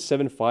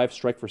 7-7-5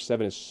 strike for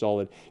 7 is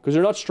solid. Because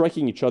they're not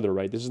striking each other,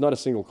 right? This is not a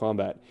single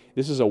combat.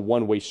 This is a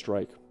one-way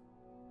strike.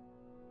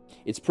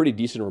 It's pretty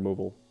decent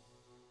removal.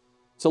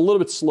 It's a little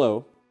bit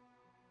slow.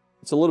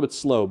 It's a little bit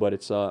slow, but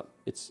it's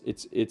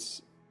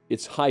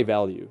high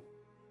value.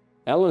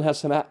 Alan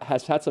has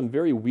had some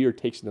very weird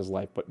takes in his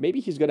life, but maybe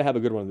he's gonna have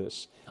a good one of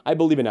this. I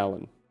believe in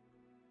Alan.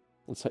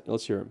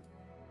 Let's hear him.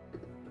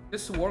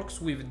 This works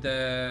with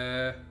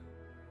the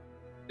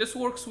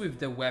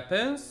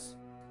weapons.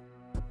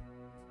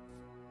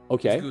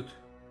 Okay. It's good.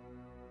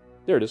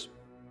 There it is.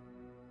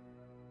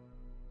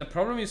 The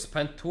problem is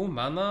spend 2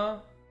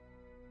 mana.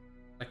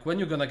 Like, when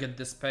you gonna get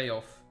this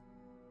payoff?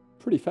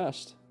 Pretty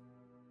fast.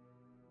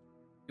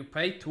 You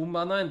pay 2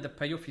 mana and the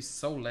payoff is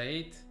so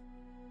late.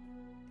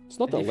 It's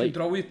not that late. If you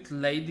draw it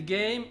late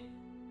game,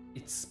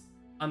 it's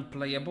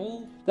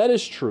unplayable. That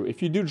is true.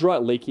 If you do draw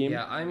it late game...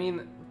 Yeah, I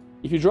mean...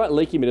 If you draw it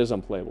late game, it is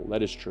unplayable.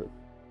 That is true.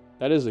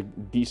 That is a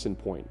decent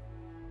point.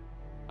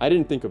 I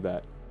didn't think of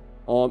that.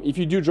 If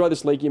you do draw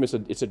this late game, it's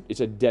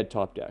a dead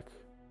top deck.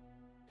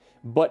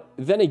 But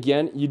then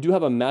again, you do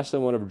have a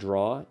massive amount of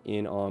draw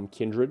in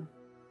Kindred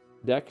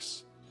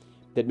decks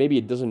that maybe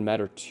it doesn't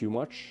matter too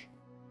much.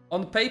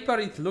 On paper,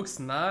 it looks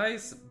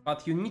nice,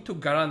 but you need to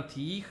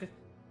guarantee...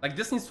 Like,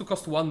 this needs to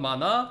cost 1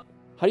 mana.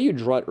 How do you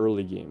draw it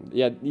early game?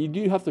 Yeah, you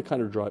do have to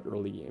kind of draw it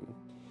early game.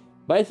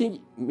 But I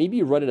think maybe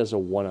you run it as a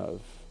one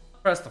of.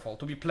 First of all,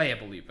 to be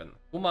playable even.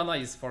 2 mana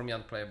is for me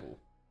unplayable.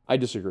 I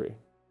disagree.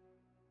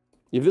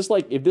 If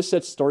this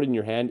set started in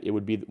your hand, it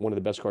would be one of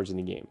the best cards in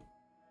the game.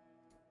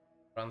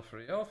 Run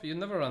 3 off? You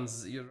never run,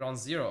 you run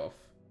 0 off.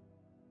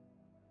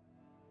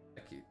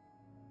 Like,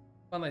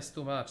 mana is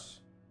too much.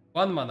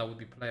 1 mana would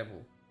be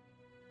playable.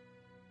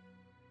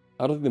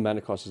 I don't think the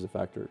mana cost is a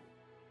factor.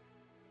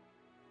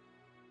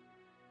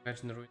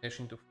 Imagine the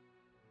Ruination to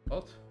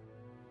what?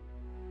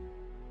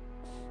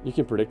 You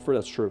can predict for it,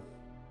 that's true.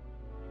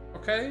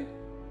 Okay.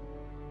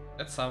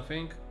 That's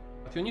something.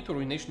 But you need to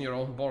Ruination your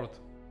own board.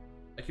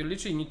 Like, you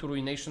literally need to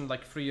Ruination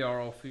like 3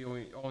 of your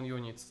own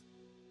units.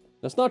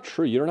 That's not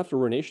true. You don't have to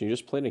Ruination. You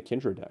just play in a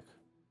Kindred deck.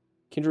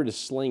 Kindred is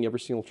slaying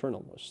every single turn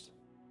almost.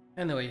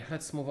 Anyway,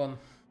 let's move on.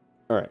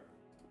 Alright.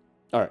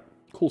 Alright.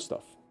 Cool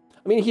stuff.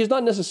 I mean, he's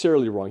not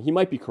necessarily wrong. He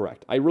might be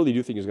correct. I really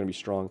do think he's going to be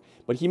strong.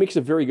 But he makes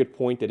a very good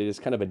point that it is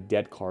kind of a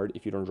dead card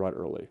if you don't draw it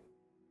early.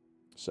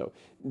 So,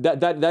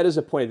 that is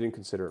a point I didn't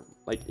consider.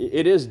 Like,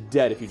 it is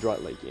dead if you draw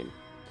it late game.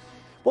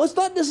 Well, it's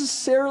not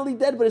necessarily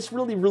dead, but it's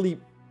really, really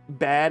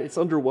bad. It's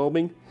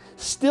underwhelming.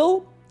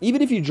 Still,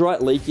 even if you draw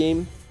it late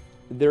game,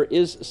 there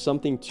is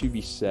something to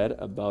be said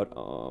about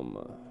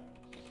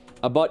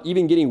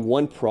even getting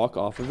 1 proc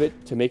off of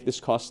it to make this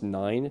cost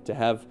 9, to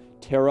have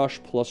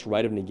Terrash plus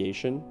Rite of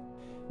Negation.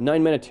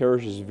 9 mana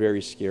Terrash is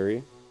very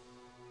scary.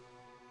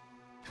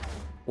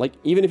 Like,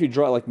 even if you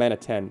draw it like mana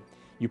 10,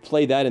 you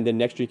play that and then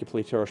next week you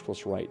play Terrash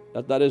plus Rite.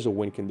 That is a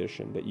win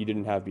condition that you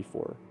didn't have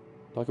before.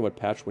 Talking about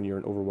patch when you're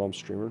an overwhelmed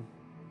streamer.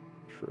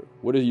 Sure.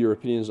 What are your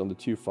opinions on the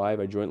 2-5?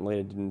 I joined late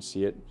and didn't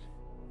see it.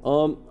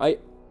 I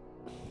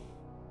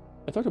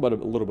talked about it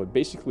a little bit.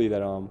 Basically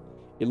that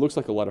it looks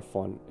like a lot of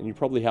fun, and you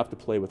probably have to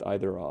play with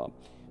either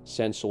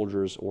Sand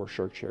Soldiers or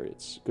Shark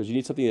Chariots, because you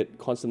need something that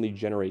constantly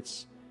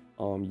generates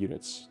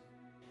units.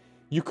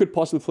 You could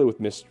possibly play with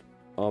Mist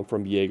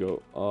from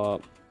Viego,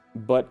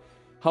 but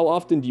how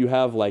often do you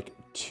have like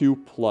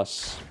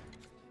 2+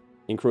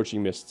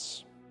 Encroaching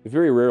Mists?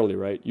 Very rarely,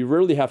 right? You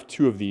rarely have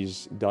 2 of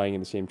these dying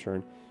in the same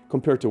turn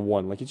compared to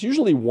 1. Like, it's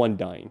usually 1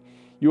 dying.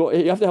 You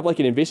have to have like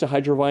an Invasive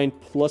Hydrovine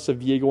plus a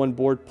Viego on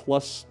board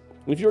plus...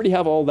 And if you already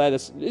have all that,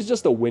 it's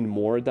just a win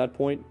more at that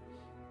point.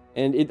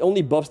 And it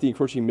only buffs the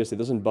Encroaching Mist. It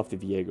doesn't buff the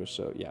Viego,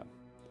 so yeah.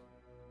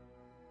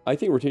 I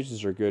think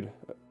rotations are good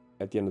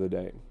at the end of the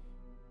day.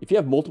 If you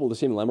have multiple of the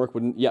same landmark,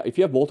 if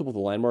you have multiple of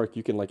the landmark,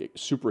 you can like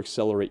super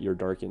accelerate your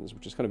Darkens,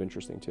 which is kind of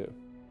interesting too.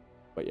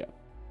 But yeah.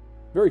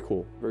 Very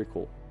cool. Very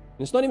cool.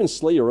 And it's not even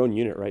slay your own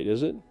unit, right?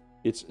 Is it?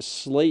 It's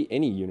slay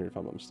any unit, if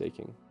I'm not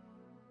mistaken.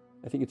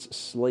 I think it's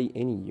slay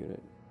any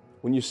unit.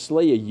 When you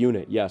slay a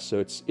unit, yeah, so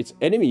it's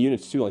enemy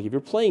units too. Like, if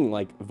you're playing,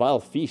 like, Vile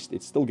Feast,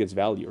 it still gets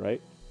value,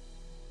 right?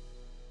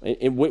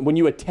 And when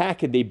you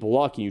attack and they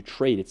block and you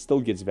trade, it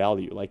still gets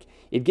value. Like,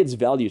 it gets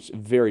value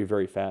very,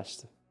 very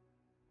fast.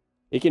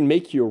 It can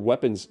make your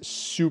weapons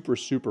super,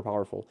 super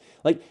powerful.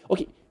 Like,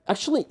 okay,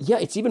 actually, yeah,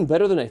 it's even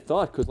better than I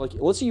thought. Because, like,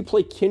 let's say you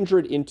play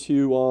Kindred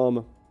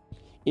into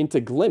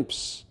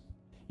Glimpse.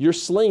 You're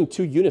slaying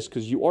 2 units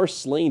because you are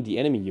slaying the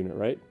enemy unit,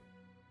 right?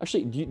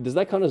 Actually, does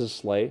that count as a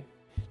slay?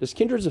 Does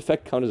Kindred's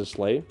effect count as a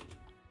slay?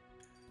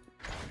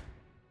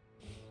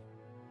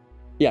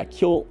 Yeah,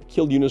 kill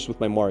units with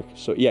my mark.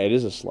 So yeah, it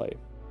is a slay.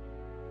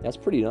 That's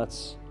pretty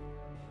nuts.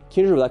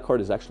 Kindred of that card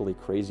is actually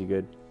crazy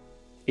good.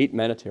 8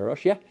 mana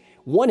Terush. Yeah,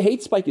 1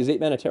 hate spike is 8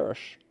 mana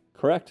Terush.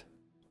 Correct.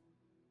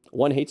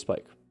 1 hate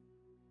spike.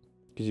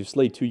 Because you've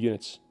slayed 2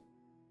 units.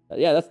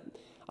 Yeah, that's...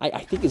 I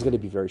think it's going to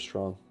be very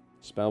strong.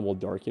 Spammable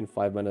Darkin,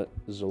 5 mana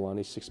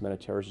Zolani, 6 mana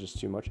Terush is just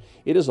too much.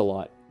 It is a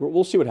lot.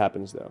 We'll see what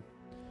happens, though.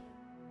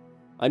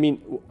 I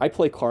mean, I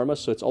play Karma,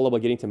 so it's all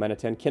about getting to mana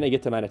 10. Can I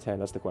get to mana 10?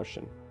 That's the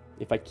question.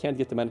 If I can't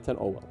get to mana 10,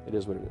 oh well. It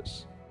is what it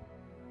is.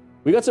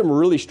 We got some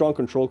really strong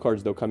control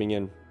cards, though, coming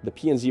in. The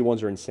P and Z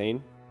ones are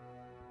insane.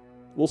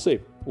 We'll see.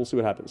 We'll see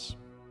what happens.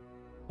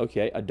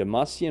 Okay, a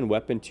Demacian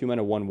weapon, 2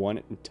 mana,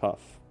 1/1, and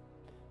tough.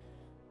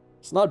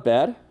 It's not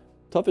bad.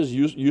 Tough is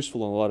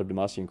useful in a lot of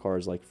Demacian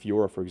cards, like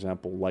Fiora, for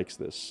example, likes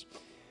this.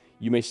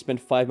 You may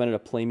spend 5 mana to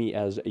play me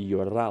as a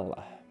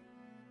Yorala.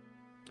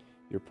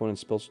 Your opponent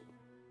spells...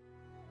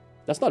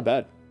 That's not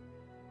bad.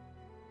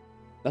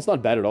 That's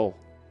not bad at all.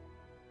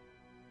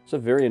 It's a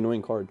very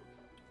annoying card.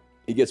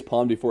 It gets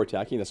pawned before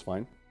attacking, that's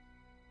fine.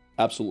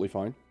 Absolutely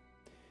fine.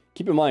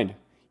 Keep in mind,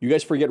 you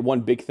guys forget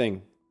one big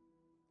thing.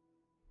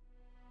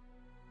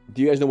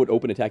 Do you guys know what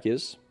open attack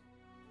is?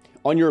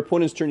 On your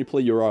opponent's turn, you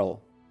play Yorala.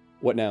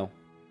 What now?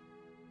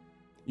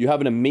 You have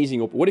an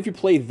amazing open... What if you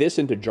play this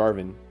into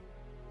Jarvan?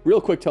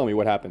 Real quick, tell me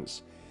what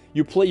happens.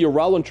 You play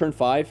Yorala on turn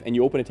 5, and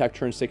you open attack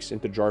turn 6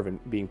 into Jarvan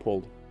being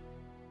pulled.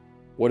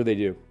 What do they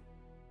do?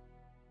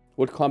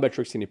 What combat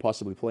tricks can you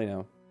possibly play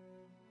now?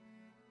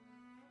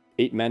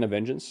 8 mana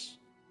Vengeance?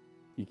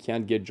 You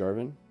can't get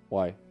Jarvan?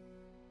 Why?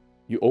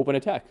 You open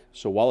attack.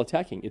 So while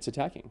attacking, it's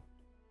attacking.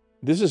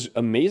 This is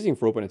amazing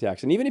for open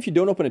attacks. And even if you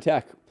don't open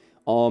attack,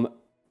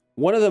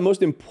 one of the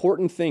most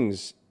important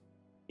things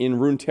in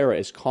Runeterra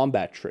is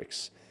combat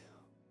tricks.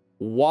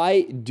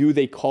 Why do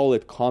they call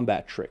it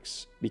combat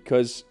tricks?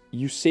 Because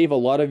you save a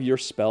lot of your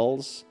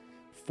spells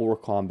for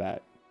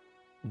combat,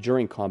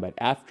 during combat,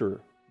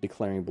 after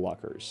declaring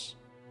blockers.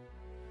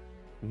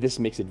 This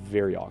makes it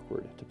very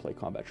awkward to play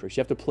combat tricks.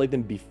 You have to play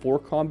them before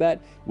combat,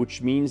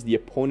 which means the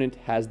opponent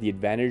has the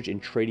advantage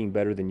in trading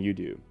better than you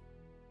do.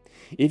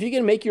 If you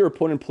can make your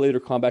opponent play their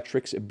combat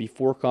tricks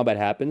before combat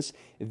happens,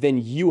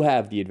 then you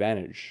have the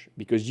advantage,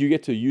 because you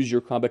get to use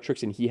your combat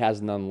tricks and he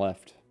has none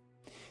left.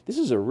 This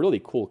is a really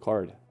cool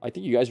card. I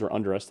think you guys are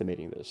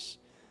underestimating this.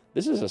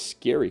 This is a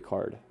scary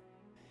card.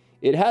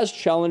 It has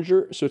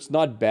Challenger, so it's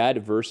not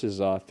bad versus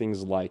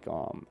things like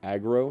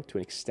aggro to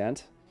an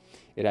extent.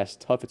 It has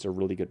Tough, it's a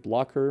really good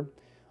blocker.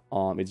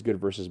 It's good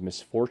versus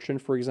Misfortune,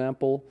 for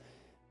example.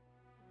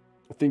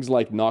 Things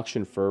like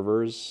Noxian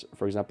Fervors,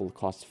 for example,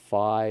 cost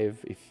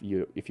 5 if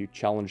you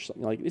challenge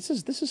something like this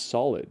is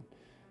solid.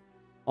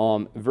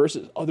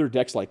 Versus other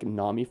decks like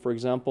Nami, for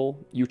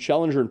example. You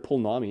challenge her and pull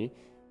Nami,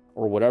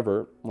 or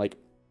whatever, like,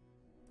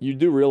 you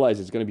do realize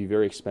it's going to be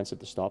very expensive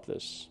to stop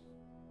this.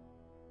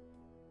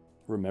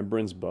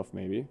 Remembrance buff,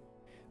 maybe.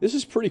 This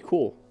is pretty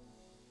cool.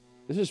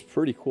 This is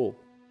pretty cool.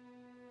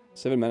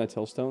 7 mana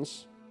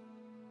Tellstones.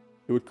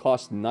 It would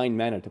cost 9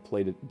 mana to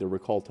play the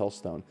Recall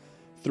Tellstone.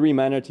 3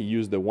 mana to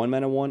use the 1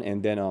 mana one,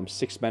 and then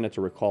 6 mana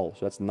to recall.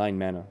 So that's 9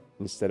 mana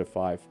instead of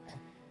 5.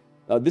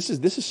 This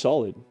is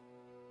solid.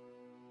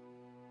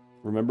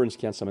 Remembrance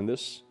can't summon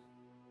this.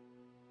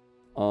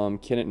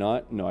 Can it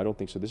not? No, I don't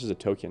think so. This is a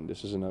token.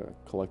 This isn't a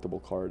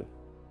collectible card.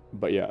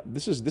 But yeah,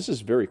 this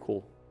is very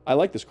cool. I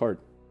like this card.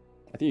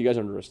 I think you guys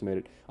underestimate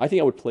it. I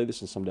think I would play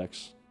this in some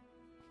decks.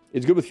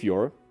 It's good with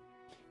Fiora.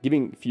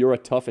 Giving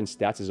Fiora Tough and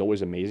stats is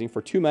always amazing.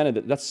 For 2 mana,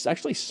 that's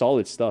actually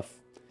solid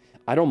stuff.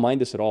 I don't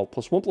mind this at all.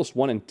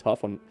 +1/+1 and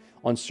Tough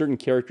on certain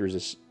characters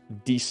is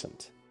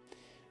decent.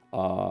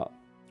 I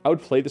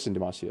would play this in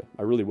Demacia.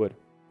 I really would.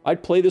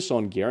 I'd play this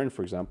on Garen,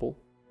 for example.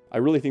 I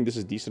really think this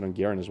is decent on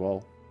Garen as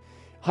well.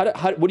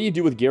 What do you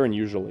do with Garen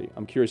usually?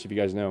 I'm curious if you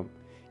guys know.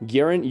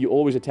 Garen, you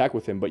always attack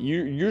with him, but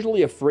you're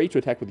usually afraid to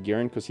attack with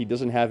Garen because he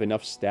doesn't have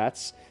enough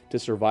stats to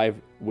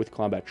survive with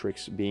combat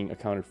tricks being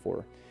accounted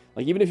for.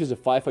 Like, even if he's a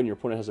 5 and your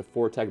opponent has a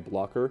 4 attack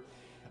blocker,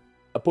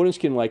 opponents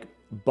can, like,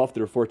 buff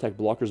their 4 attack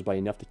blockers by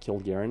enough to kill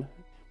Garen.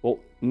 Well,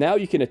 now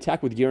you can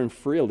attack with Garen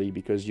freely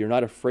because you're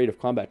not afraid of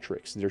combat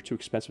tricks. They're too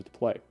expensive to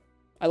play.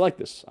 I like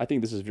this. I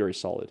think this is very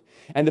solid.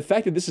 And the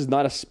fact that this is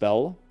not a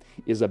spell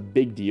is a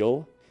big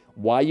deal.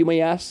 Why, you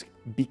may ask?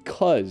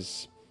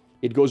 Because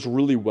it goes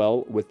really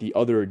well with the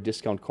other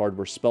discount card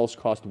where spells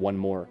cost 1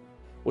 more.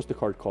 What's the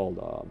card called?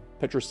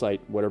 Petrosite,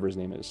 whatever his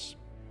name is.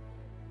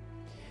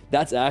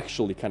 That's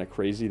actually kind of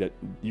crazy that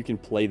you can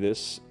play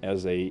this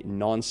as a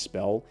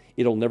non-spell.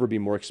 It'll never be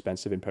more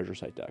expensive in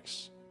Petrosite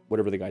decks.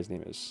 Whatever the guy's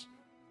name is.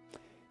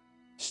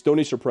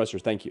 Stony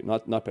Suppressor, thank you.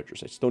 Not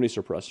Petrosite, Stony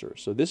Suppressor.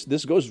 So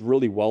this goes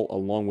really well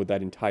along with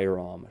that entire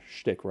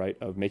shtick, right?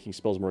 Of making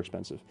spells more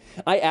expensive.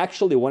 I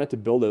actually wanted to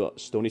build a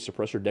Stony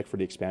Suppressor deck for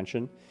the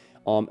expansion.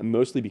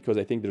 Mostly because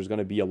I think there's going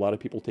to be a lot of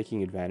people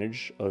taking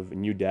advantage of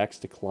new decks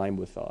to climb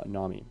with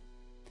Nami.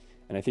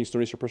 And I think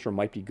Stony Suppressor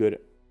might be good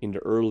in the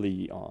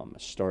early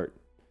start.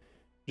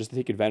 just to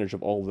take advantage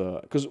of all the...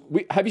 Because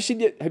have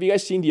you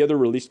guys seen the other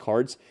released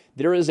cards?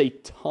 There is a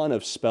ton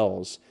of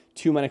spells,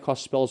 2 mana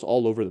cost spells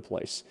all over the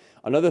place.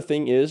 Another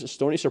thing is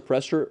Stony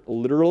Suppressor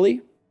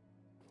literally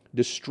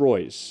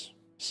destroys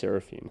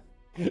Seraphine.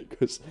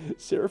 Because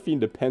Seraphine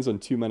depends on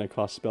 2 mana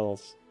cost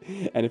spells.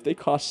 And if they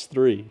cost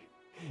 3,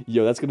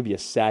 yo, that's going to be a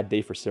sad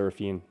day for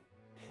Seraphine.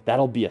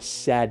 That'll be a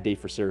sad day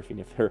for Seraphine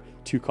if her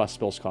 2 cost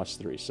spells cost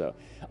 3. So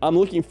I'm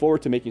looking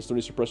forward to making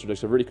Stony Suppressor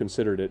decks. I've already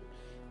considered it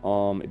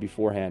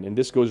beforehand. And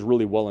this goes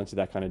really well into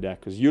that kind of deck.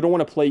 Because you don't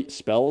want to play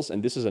spells,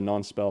 and this is a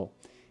non-spell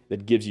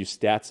that gives you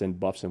stats and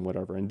buffs and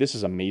whatever. And this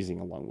is amazing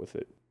along with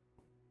it.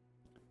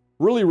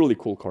 Really, really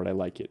cool card. I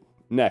like it.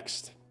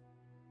 Next.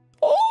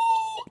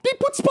 Oh! They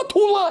put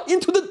Spatula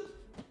into the...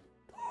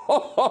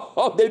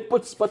 Oh, they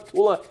put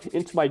Spatula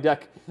into my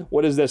deck.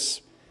 What is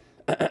this?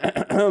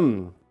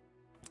 Ecathian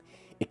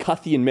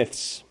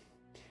Myths.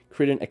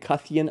 Create an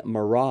Ecathian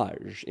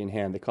Mirage in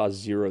hand that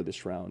costs 0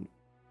 this round.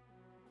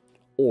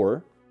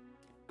 Or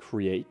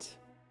create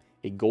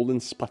a Golden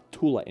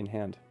Spatula in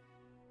hand.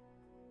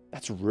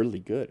 That's really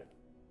good.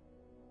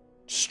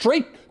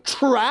 Straight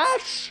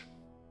trash?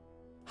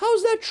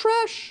 How's that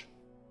trash?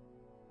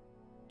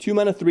 2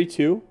 mana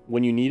 3/2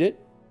 when you need it.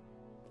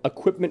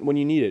 Equipment when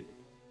you need it.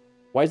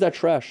 Why is that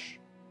trash?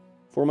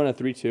 4 mana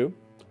 3/2.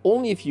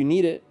 Only if you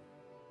need it.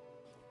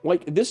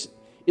 Like this,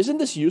 isn't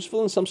this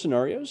useful in some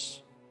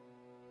scenarios?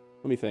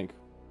 Let me think.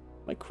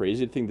 Am I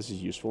crazy to think this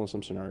is useful in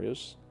some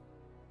scenarios?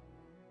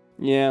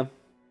 Yeah,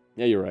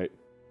 you're right.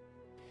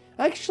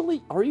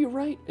 Actually, are you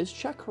right? Is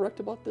chat correct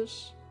about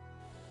this?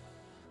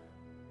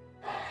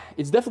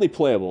 It's definitely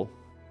playable.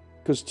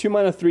 Because 2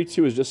 mana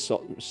 3/2 is just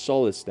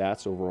solid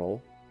stats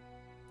overall.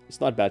 It's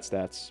not bad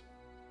stats.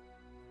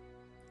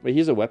 Wait,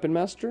 he's a Weapon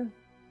Master?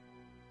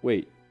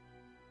 Wait.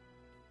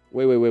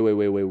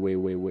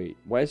 Wait.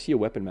 Why is he a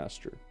Weapon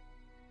Master?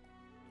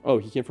 Oh,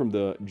 he came from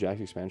the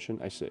Jax expansion?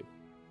 I see.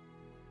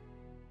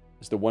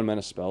 It's the 1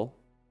 mana spell.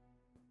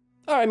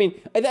 Alright, I mean,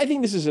 I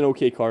think this is an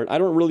okay card. I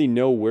don't really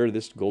know where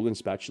this Golden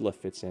Spatula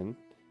fits in.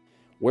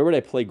 Where would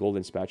I play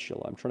Golden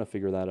Spatula? I'm trying to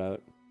figure that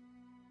out.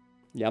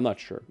 Yeah, I'm not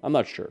sure.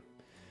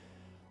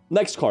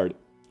 Next card.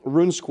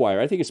 Rune Squire.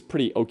 I think it's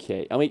pretty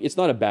okay. I mean, it's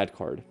not a bad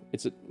card.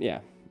 It's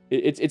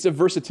a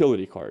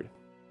versatility card.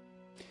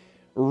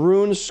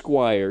 Rune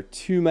Squire.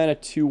 2 mana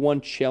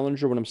 2/1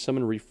 Challenger when I'm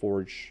summoned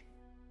Reforge.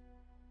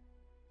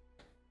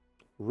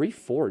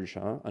 Reforge,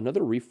 huh?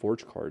 Another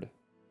Reforge card.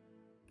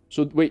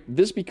 So, wait,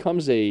 this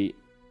becomes a...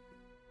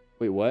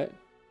 Wait, what?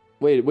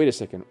 Wait a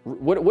second.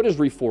 What is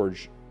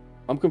Reforge?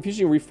 I'm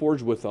confusing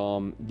Reforge with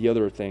the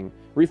other thing.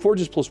 Reforge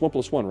is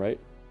 +1/+1, right?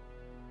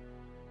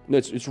 No,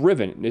 it's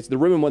Riven. It's the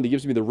Riven one that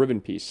gives me the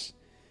Riven piece.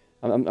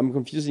 I'm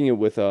confusing it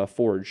with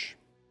Forge.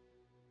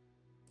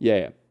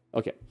 Yeah.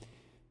 Okay.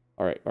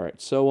 All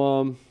right.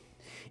 So,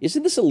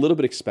 isn't this a little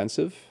bit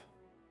expensive?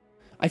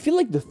 I feel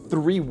like the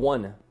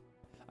 3/1...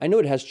 I know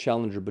it has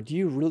Challenger, but do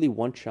you really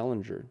want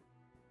Challenger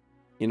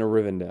in a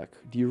Riven deck?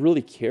 Do you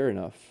really care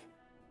enough?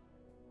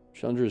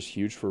 Challenger is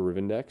huge for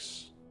Riven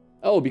decks.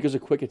 Oh, because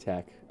of quick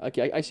attack.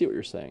 Okay, I see what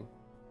you're saying.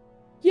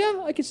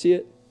 Yeah, I can see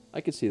it.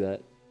 I can see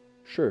that.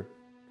 Sure.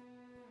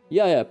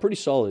 Yeah, pretty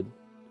solid.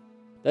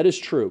 That is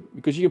true.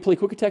 Because you can play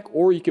quick attack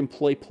or you can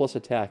play plus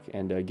attack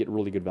and get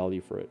really good value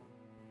for it.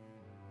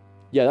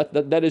 Yeah,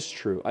 that is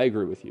true. I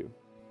agree with you.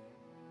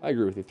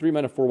 3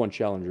 mana 4/1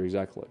 Challenger,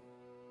 exactly.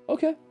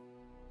 Okay.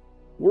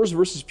 Worse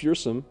versus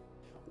Fearsome.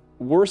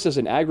 Worse as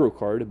an aggro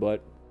card,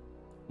 but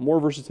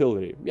more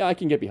versatility. Yeah, I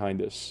can get behind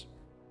this.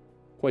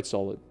 Quite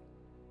solid.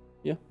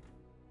 Yeah.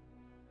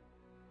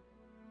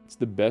 It's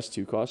the best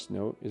 2 cost.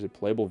 No. Is it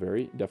playable?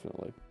 Very.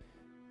 Definitely.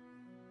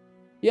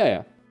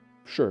 Yeah.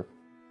 Sure.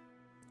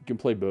 You can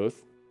play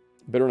both.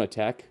 Better on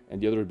attack, and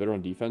the other better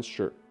on defense.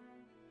 Sure.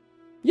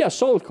 Yeah,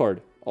 solid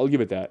card. I'll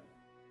give it that.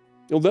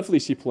 You'll definitely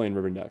see play in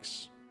Riven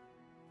decks.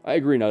 I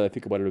agree now that I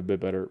think about it a bit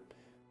better.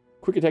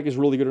 Quick attack is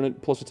really good on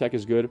it. Plus attack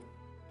is good.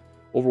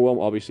 Overwhelm,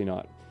 obviously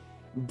not.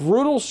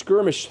 Brutal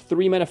Skirmish,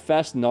 3 mana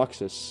fast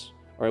Noxus.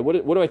 All right,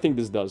 what do I think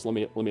this does? Let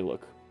me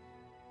look.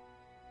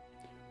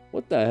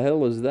 What the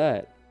hell is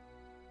that?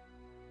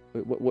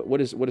 Wait,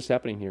 what is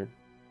happening here?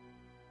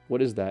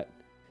 What is that?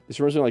 This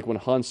reminds me of like when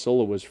Han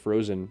Solo was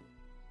frozen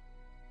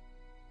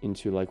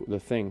into like the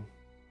thing.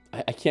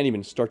 I can't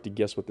even start to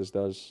guess what this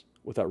does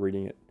without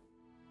reading it.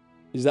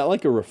 Is that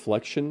like a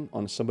reflection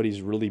on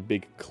somebody's really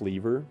big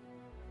cleaver?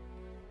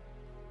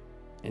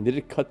 And did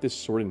it cut this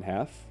sword in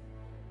half?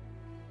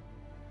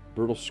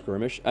 Brutal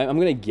Skirmish. I'm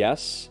gonna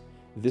guess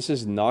this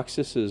is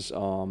Noxus's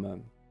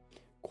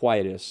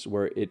Quietus,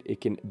 where it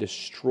can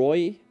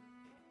destroy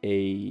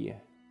a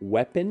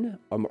weapon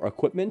or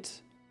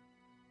equipment,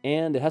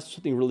 and it has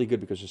something really good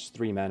because it's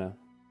 3 mana.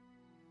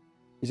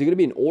 Is it gonna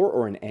be an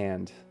or an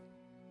and?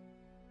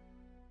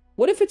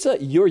 What if it's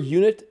your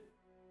unit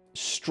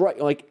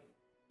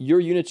your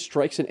unit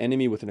strikes an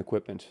enemy with an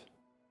equipment?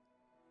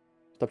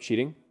 Stop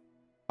cheating.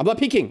 I'm not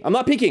peeking.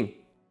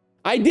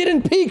 I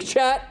didn't peek,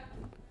 chat.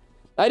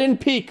 I didn't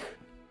peek.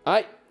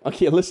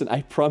 Okay, listen,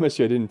 I promise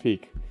you I didn't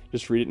peek.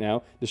 Just read it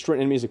now. Destroy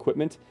an enemy's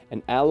equipment.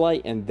 An ally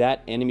and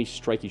that enemy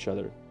strike each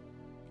other.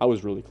 I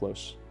was really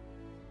close.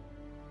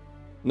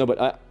 No,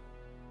 but I...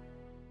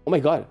 Oh my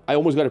god, I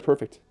almost got it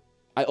perfect.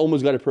 I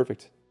almost got it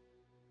perfect.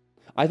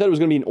 I thought it was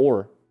going to be an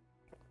ore.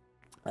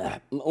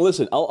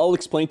 Listen, I'll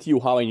explain to you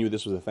how I knew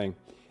this was a thing.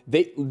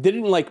 They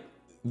didn't, like,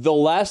 the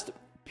last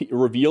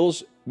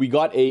reveals, we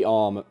got a,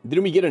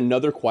 didn't we get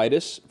another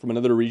Quietus from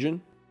another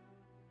region?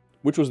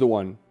 Which was the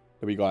one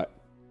that we got?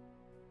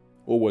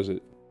 What was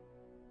it?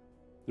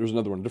 There was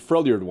another one. The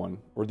Freljord one,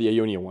 or the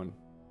Ionia one.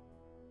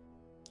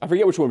 I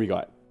forget which one we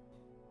got.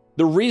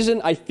 The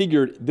reason I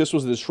figured this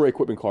was the Destroy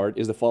Equipment card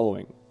is the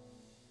following.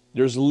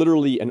 There's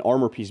literally an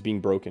armor piece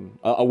being broken.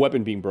 A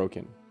weapon being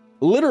broken.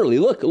 Literally,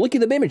 look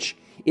at the image.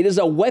 It is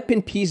a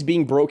weapon piece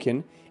being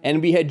broken,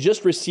 and we had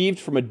just received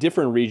from a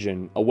different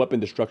region a weapon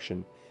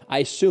destruction. I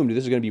assumed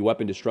this is going to be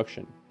weapon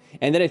destruction.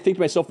 And then I think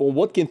to myself, well,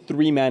 what can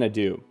 3 mana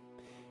do?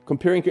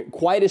 Comparing,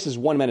 Quietus is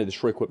 1 mana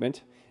Destroy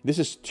Equipment. This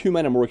is 2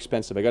 mana more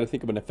expensive. I got to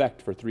think of an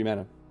effect for 3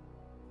 mana.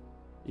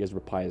 You guys are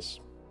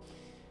papayas.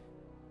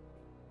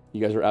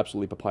 You guys are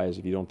absolutely papayas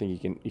if you don't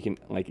think you can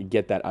like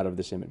get that out of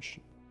this image.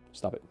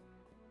 Stop it.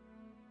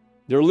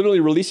 They're literally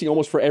releasing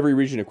almost for every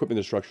region equipment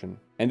destruction.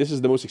 And this is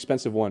the most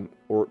expensive one.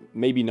 Or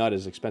maybe not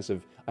as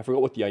expensive. I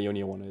forgot what the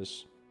Ionia one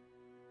is.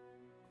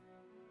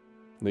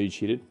 No, you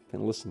cheated?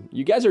 And listen,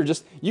 you guys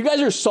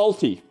are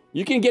salty.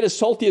 You can get as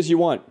salty as you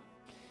want.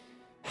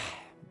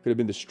 Could have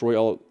been destroy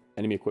all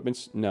enemy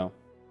equipments? No.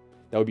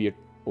 That would be a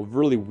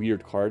really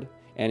weird card.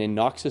 And in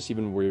Noxus,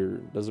 even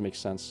weird. Doesn't make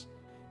sense.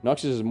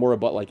 Noxus is more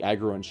about like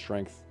aggro and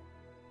strength.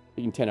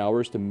 Taking 10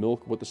 hours to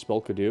milk what the spell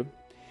could do.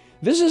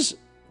 This is...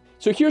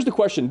 So here's the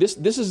question. This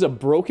is a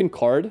broken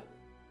card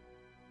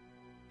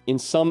in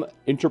some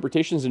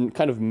interpretations and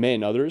kind of meh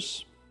in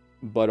others.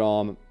 But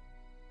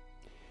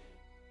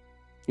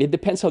it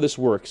depends how this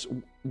works.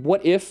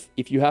 What if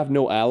you have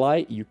no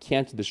ally, you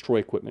can't destroy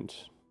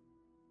equipment?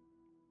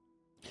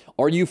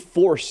 Are you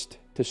forced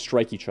to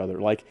strike each other?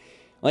 Like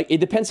it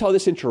depends how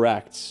this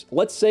interacts.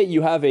 Let's say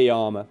you have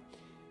a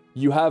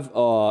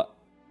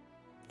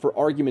for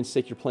argument's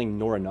sake, you're playing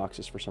Nora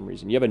Noxus for some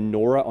reason. You have a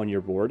Nora on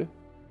your board,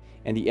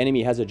 and the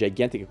enemy has a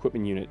gigantic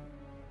equipment unit.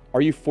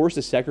 Are you forced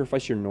to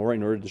sacrifice your Nora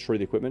in order to destroy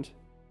the equipment?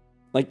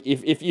 Like,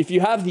 if you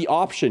have the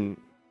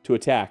option to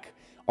attack,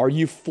 are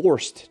you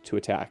forced to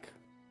attack?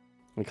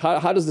 Like,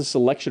 how does the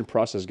selection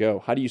process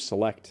go? How do you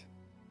select?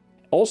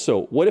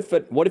 Also, what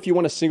if you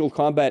want a single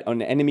combat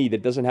on an enemy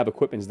that doesn't have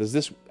equipments? Does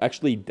this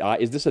actually die?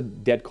 Is this a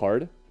dead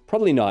card?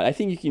 Probably not. I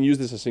think you can use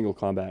this as single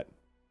combat.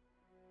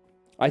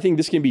 I think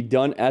this can be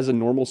done as a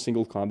normal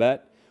single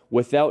combat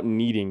without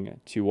needing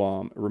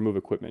to remove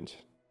equipment.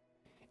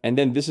 And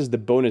then this is the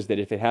bonus that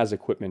if it has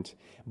equipment.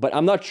 But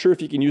I'm not sure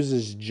if you can use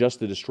this just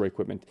to destroy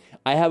equipment.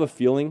 I have a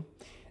feeling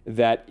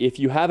that if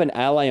you have an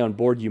ally on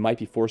board, you might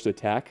be forced to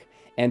attack.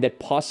 And that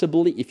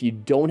possibly, if you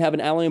don't have an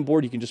ally on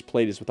board, you can just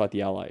play this without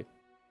the ally.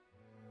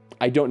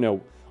 I don't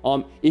know.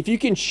 If you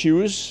can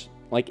choose,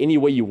 like, any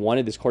way you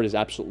wanted, this card is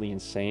absolutely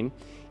insane.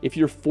 If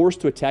you're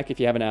forced to attack if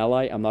you have an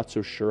ally, I'm not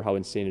so sure how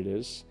insane it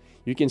is.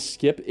 You can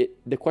skip it.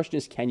 The question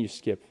is, can you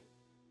skip?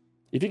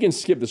 If you can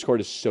skip, this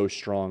card is so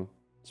strong.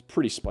 It's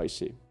pretty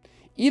spicy.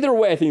 Either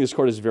way, I think this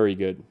card is very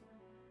good.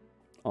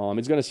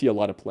 It's going to see a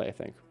lot of play, I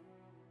think.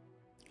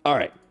 All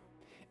right.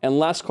 And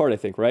last card, I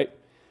think, right?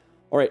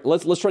 All right,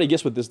 let's try to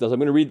guess what this does. I'm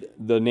going to read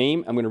the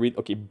name. I'm going to read,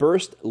 okay,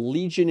 Burst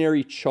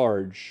Legionary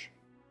Charge.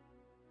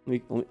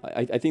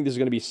 I think this is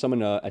going to be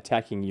summon a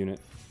attacking unit.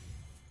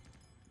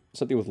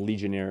 Something with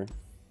Legionnaire.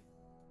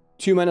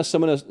 2 mana,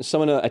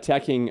 summon a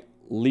attacking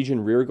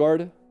Legion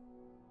Rearguard.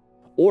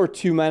 Or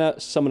 2 mana,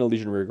 summon a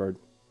Legion Rearguard.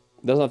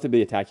 It doesn't have to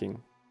be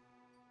attacking.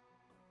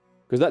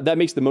 Because that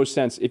makes the most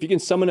sense. If you can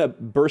summon a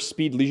burst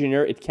speed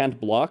Legionnaire, it can't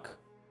block.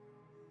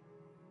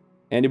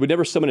 And it would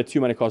never summon a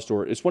 2 mana cost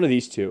or it's one of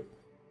these two.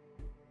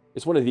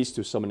 It's one of these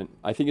two summon.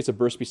 I think it's a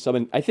burst speed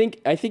summon. I think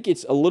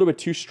it's a little bit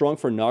too strong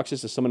for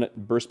Noxus to summon a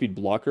burst speed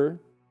blocker.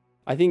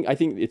 I think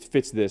it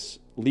fits this.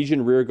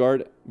 Legion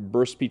Rearguard,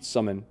 burst speed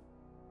summon.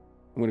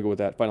 I'm gonna go with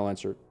that. Final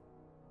answer.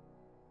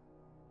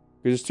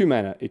 Because it's 2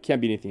 mana. It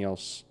can't be anything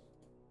else.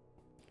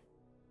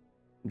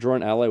 Draw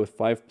an ally with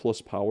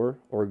 5+ power,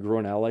 or grow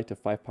an ally to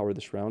 5 power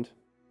this round.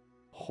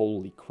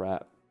 Holy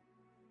crap.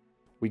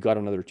 We got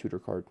another tutor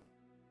card.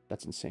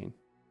 That's insane.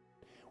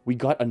 We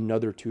got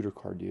another tutor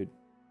card, dude.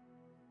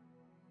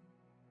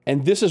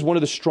 And this is one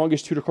of the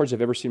strongest tutor cards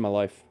I've ever seen in my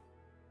life.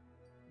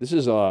 This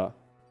is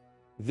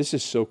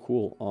so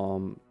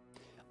cool.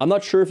 I'm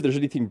not sure if there's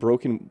anything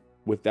broken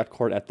with that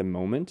card at the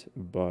moment,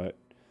 but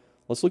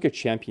let's look at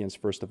champions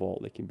first of all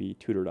that can be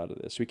tutored out of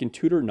this. We can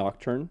tutor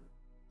Nocturne.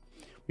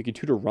 We can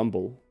tutor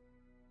Rumble.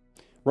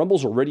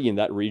 Rumble's already in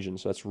that region,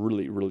 so that's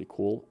really, really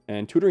cool.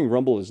 And tutoring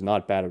Rumble is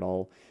not bad at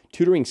all.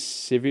 Tutoring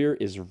Sivir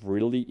is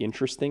really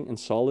interesting and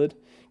solid,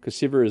 because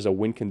Sivir is a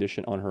win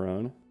condition on her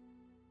own.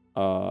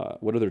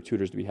 What other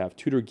tutors do we have?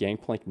 Tutor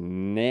Gangplank?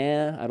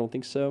 Nah, I don't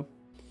think so.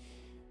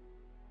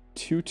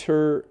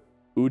 Tutor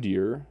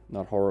Udyr,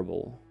 not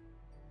horrible.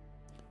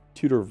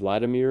 Tutor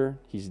Vladimir,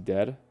 he's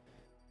dead.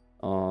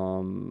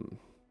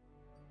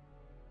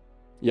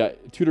 Yeah,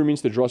 tutor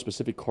means to draw a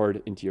specific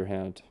card into your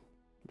hand.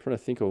 I'm trying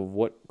to think of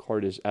what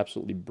card is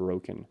absolutely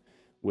broken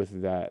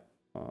with that.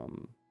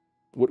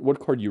 What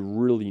card you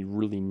really,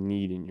 really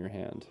need in your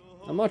hand.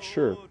 I'm not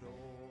sure.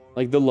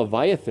 Like, the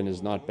Leviathan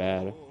is not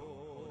bad.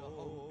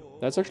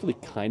 That's actually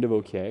kind of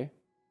okay.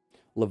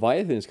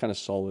 Leviathan is kind of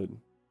solid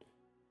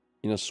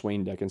in a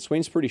Swain deck, and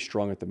Swain's pretty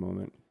strong at the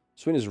moment.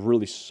 Swain is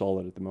really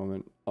solid at the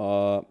moment.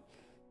 Let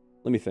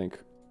me think.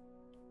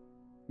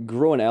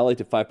 Grow an ally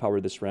to 5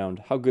 power this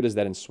round. How good is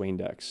that in Swain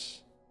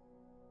decks?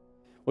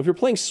 Well, if you're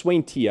playing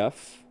Swain TF,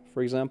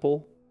 for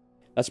example,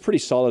 that's pretty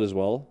solid as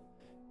well.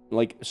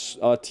 Like,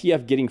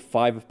 TF getting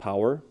 5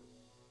 power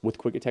with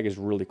quick attack is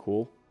really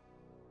cool.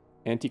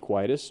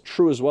 Anti-Quietus,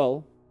 true as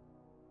well.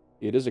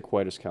 It is a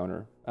Quietus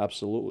counter,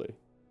 absolutely.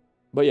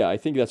 But yeah, I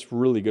think that's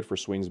really good for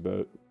Swain's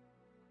boat.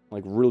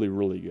 Like, really,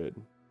 really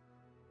good.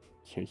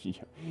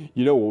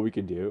 You know what we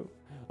could do?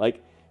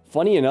 Like,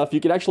 funny enough, you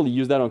could actually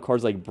use that on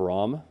cards like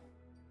Braum.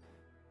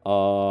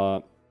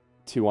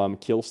 To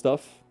kill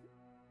stuff.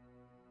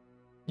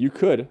 You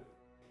could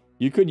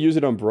use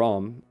it on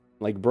Braum.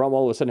 Like, Braum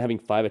all of a sudden having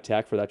 5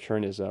 attack for that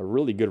turn is a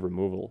really good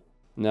removal.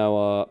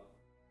 Now,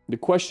 the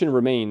question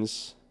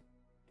remains,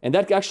 and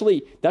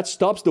that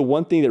stops the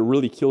one thing that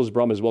really kills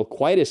Braum as well.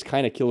 Quietus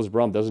kind of kills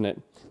Braum, doesn't it?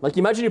 Like,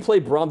 imagine you play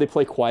Braum, they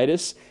play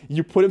Quietus,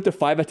 you put him to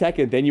 5 attack,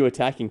 and then you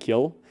attack and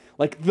kill.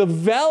 Like, the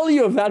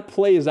value of that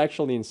play is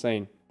actually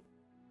insane.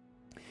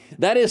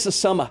 That is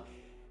some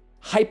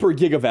hyper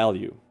giga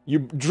value. You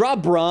draw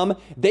Braum,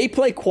 they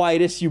play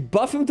Quietus, you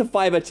buff him to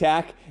 5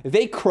 attack,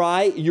 they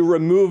cry, you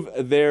remove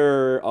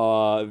their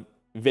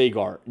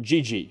Vagar.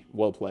 GG,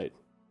 well played.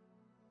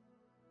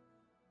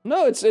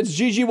 No, it's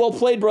GG, well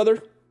played,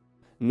 brother.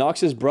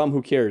 Noxus Braum,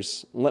 who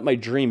cares? Let my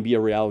dream be a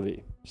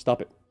reality.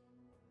 Stop it.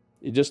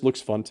 It just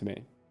looks fun to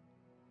me.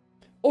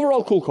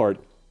 Overall, cool card.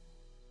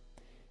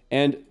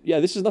 And yeah,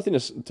 this is nothing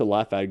to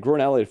laugh at. Grow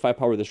an ally at 5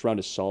 power this round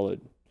is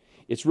solid.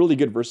 It's really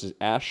good versus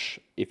Ash,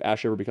 if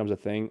Ash ever becomes a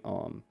thing.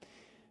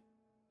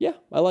 Yeah,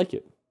 I like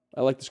it.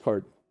 I like this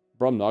card.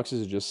 Braum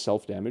Noxus is just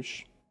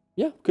self-damage.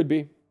 Yeah, could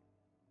be.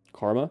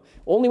 Karma.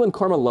 Only when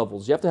Karma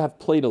levels. You have to have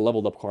played a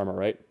leveled up Karma,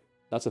 right?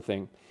 That's a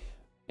thing.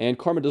 And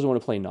Karma doesn't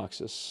want to play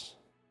Noxus.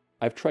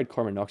 I've tried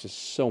Karma Noxus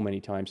so many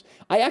times.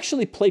 I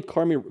actually played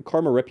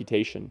Karma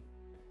Reputation.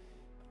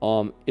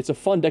 It's a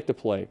fun deck to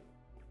play.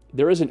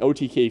 There is an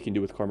OTK you can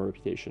do with Karma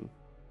Reputation.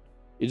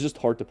 It's just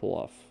hard to pull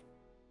off.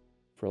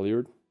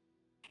 Freljord.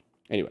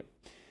 Anyway,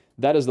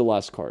 that is the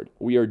last card.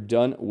 We are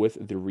done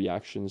with the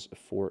reactions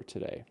for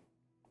today.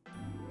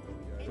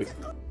 Wait.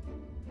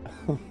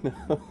 Oh,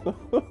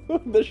 no.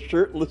 The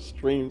shirtless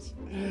streams.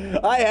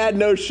 I had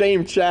no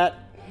shame, chat.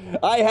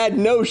 I had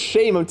no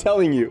shame, I'm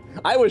telling you.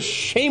 I was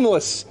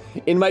shameless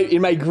in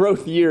my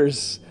growth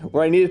years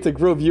where I needed to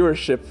grow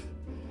viewership.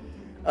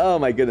 Oh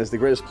my goodness, the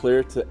greatest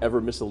player to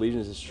ever miss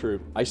Allegiance is true.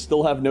 I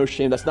still have no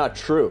shame. That's not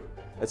true.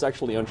 That's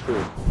actually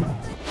untrue.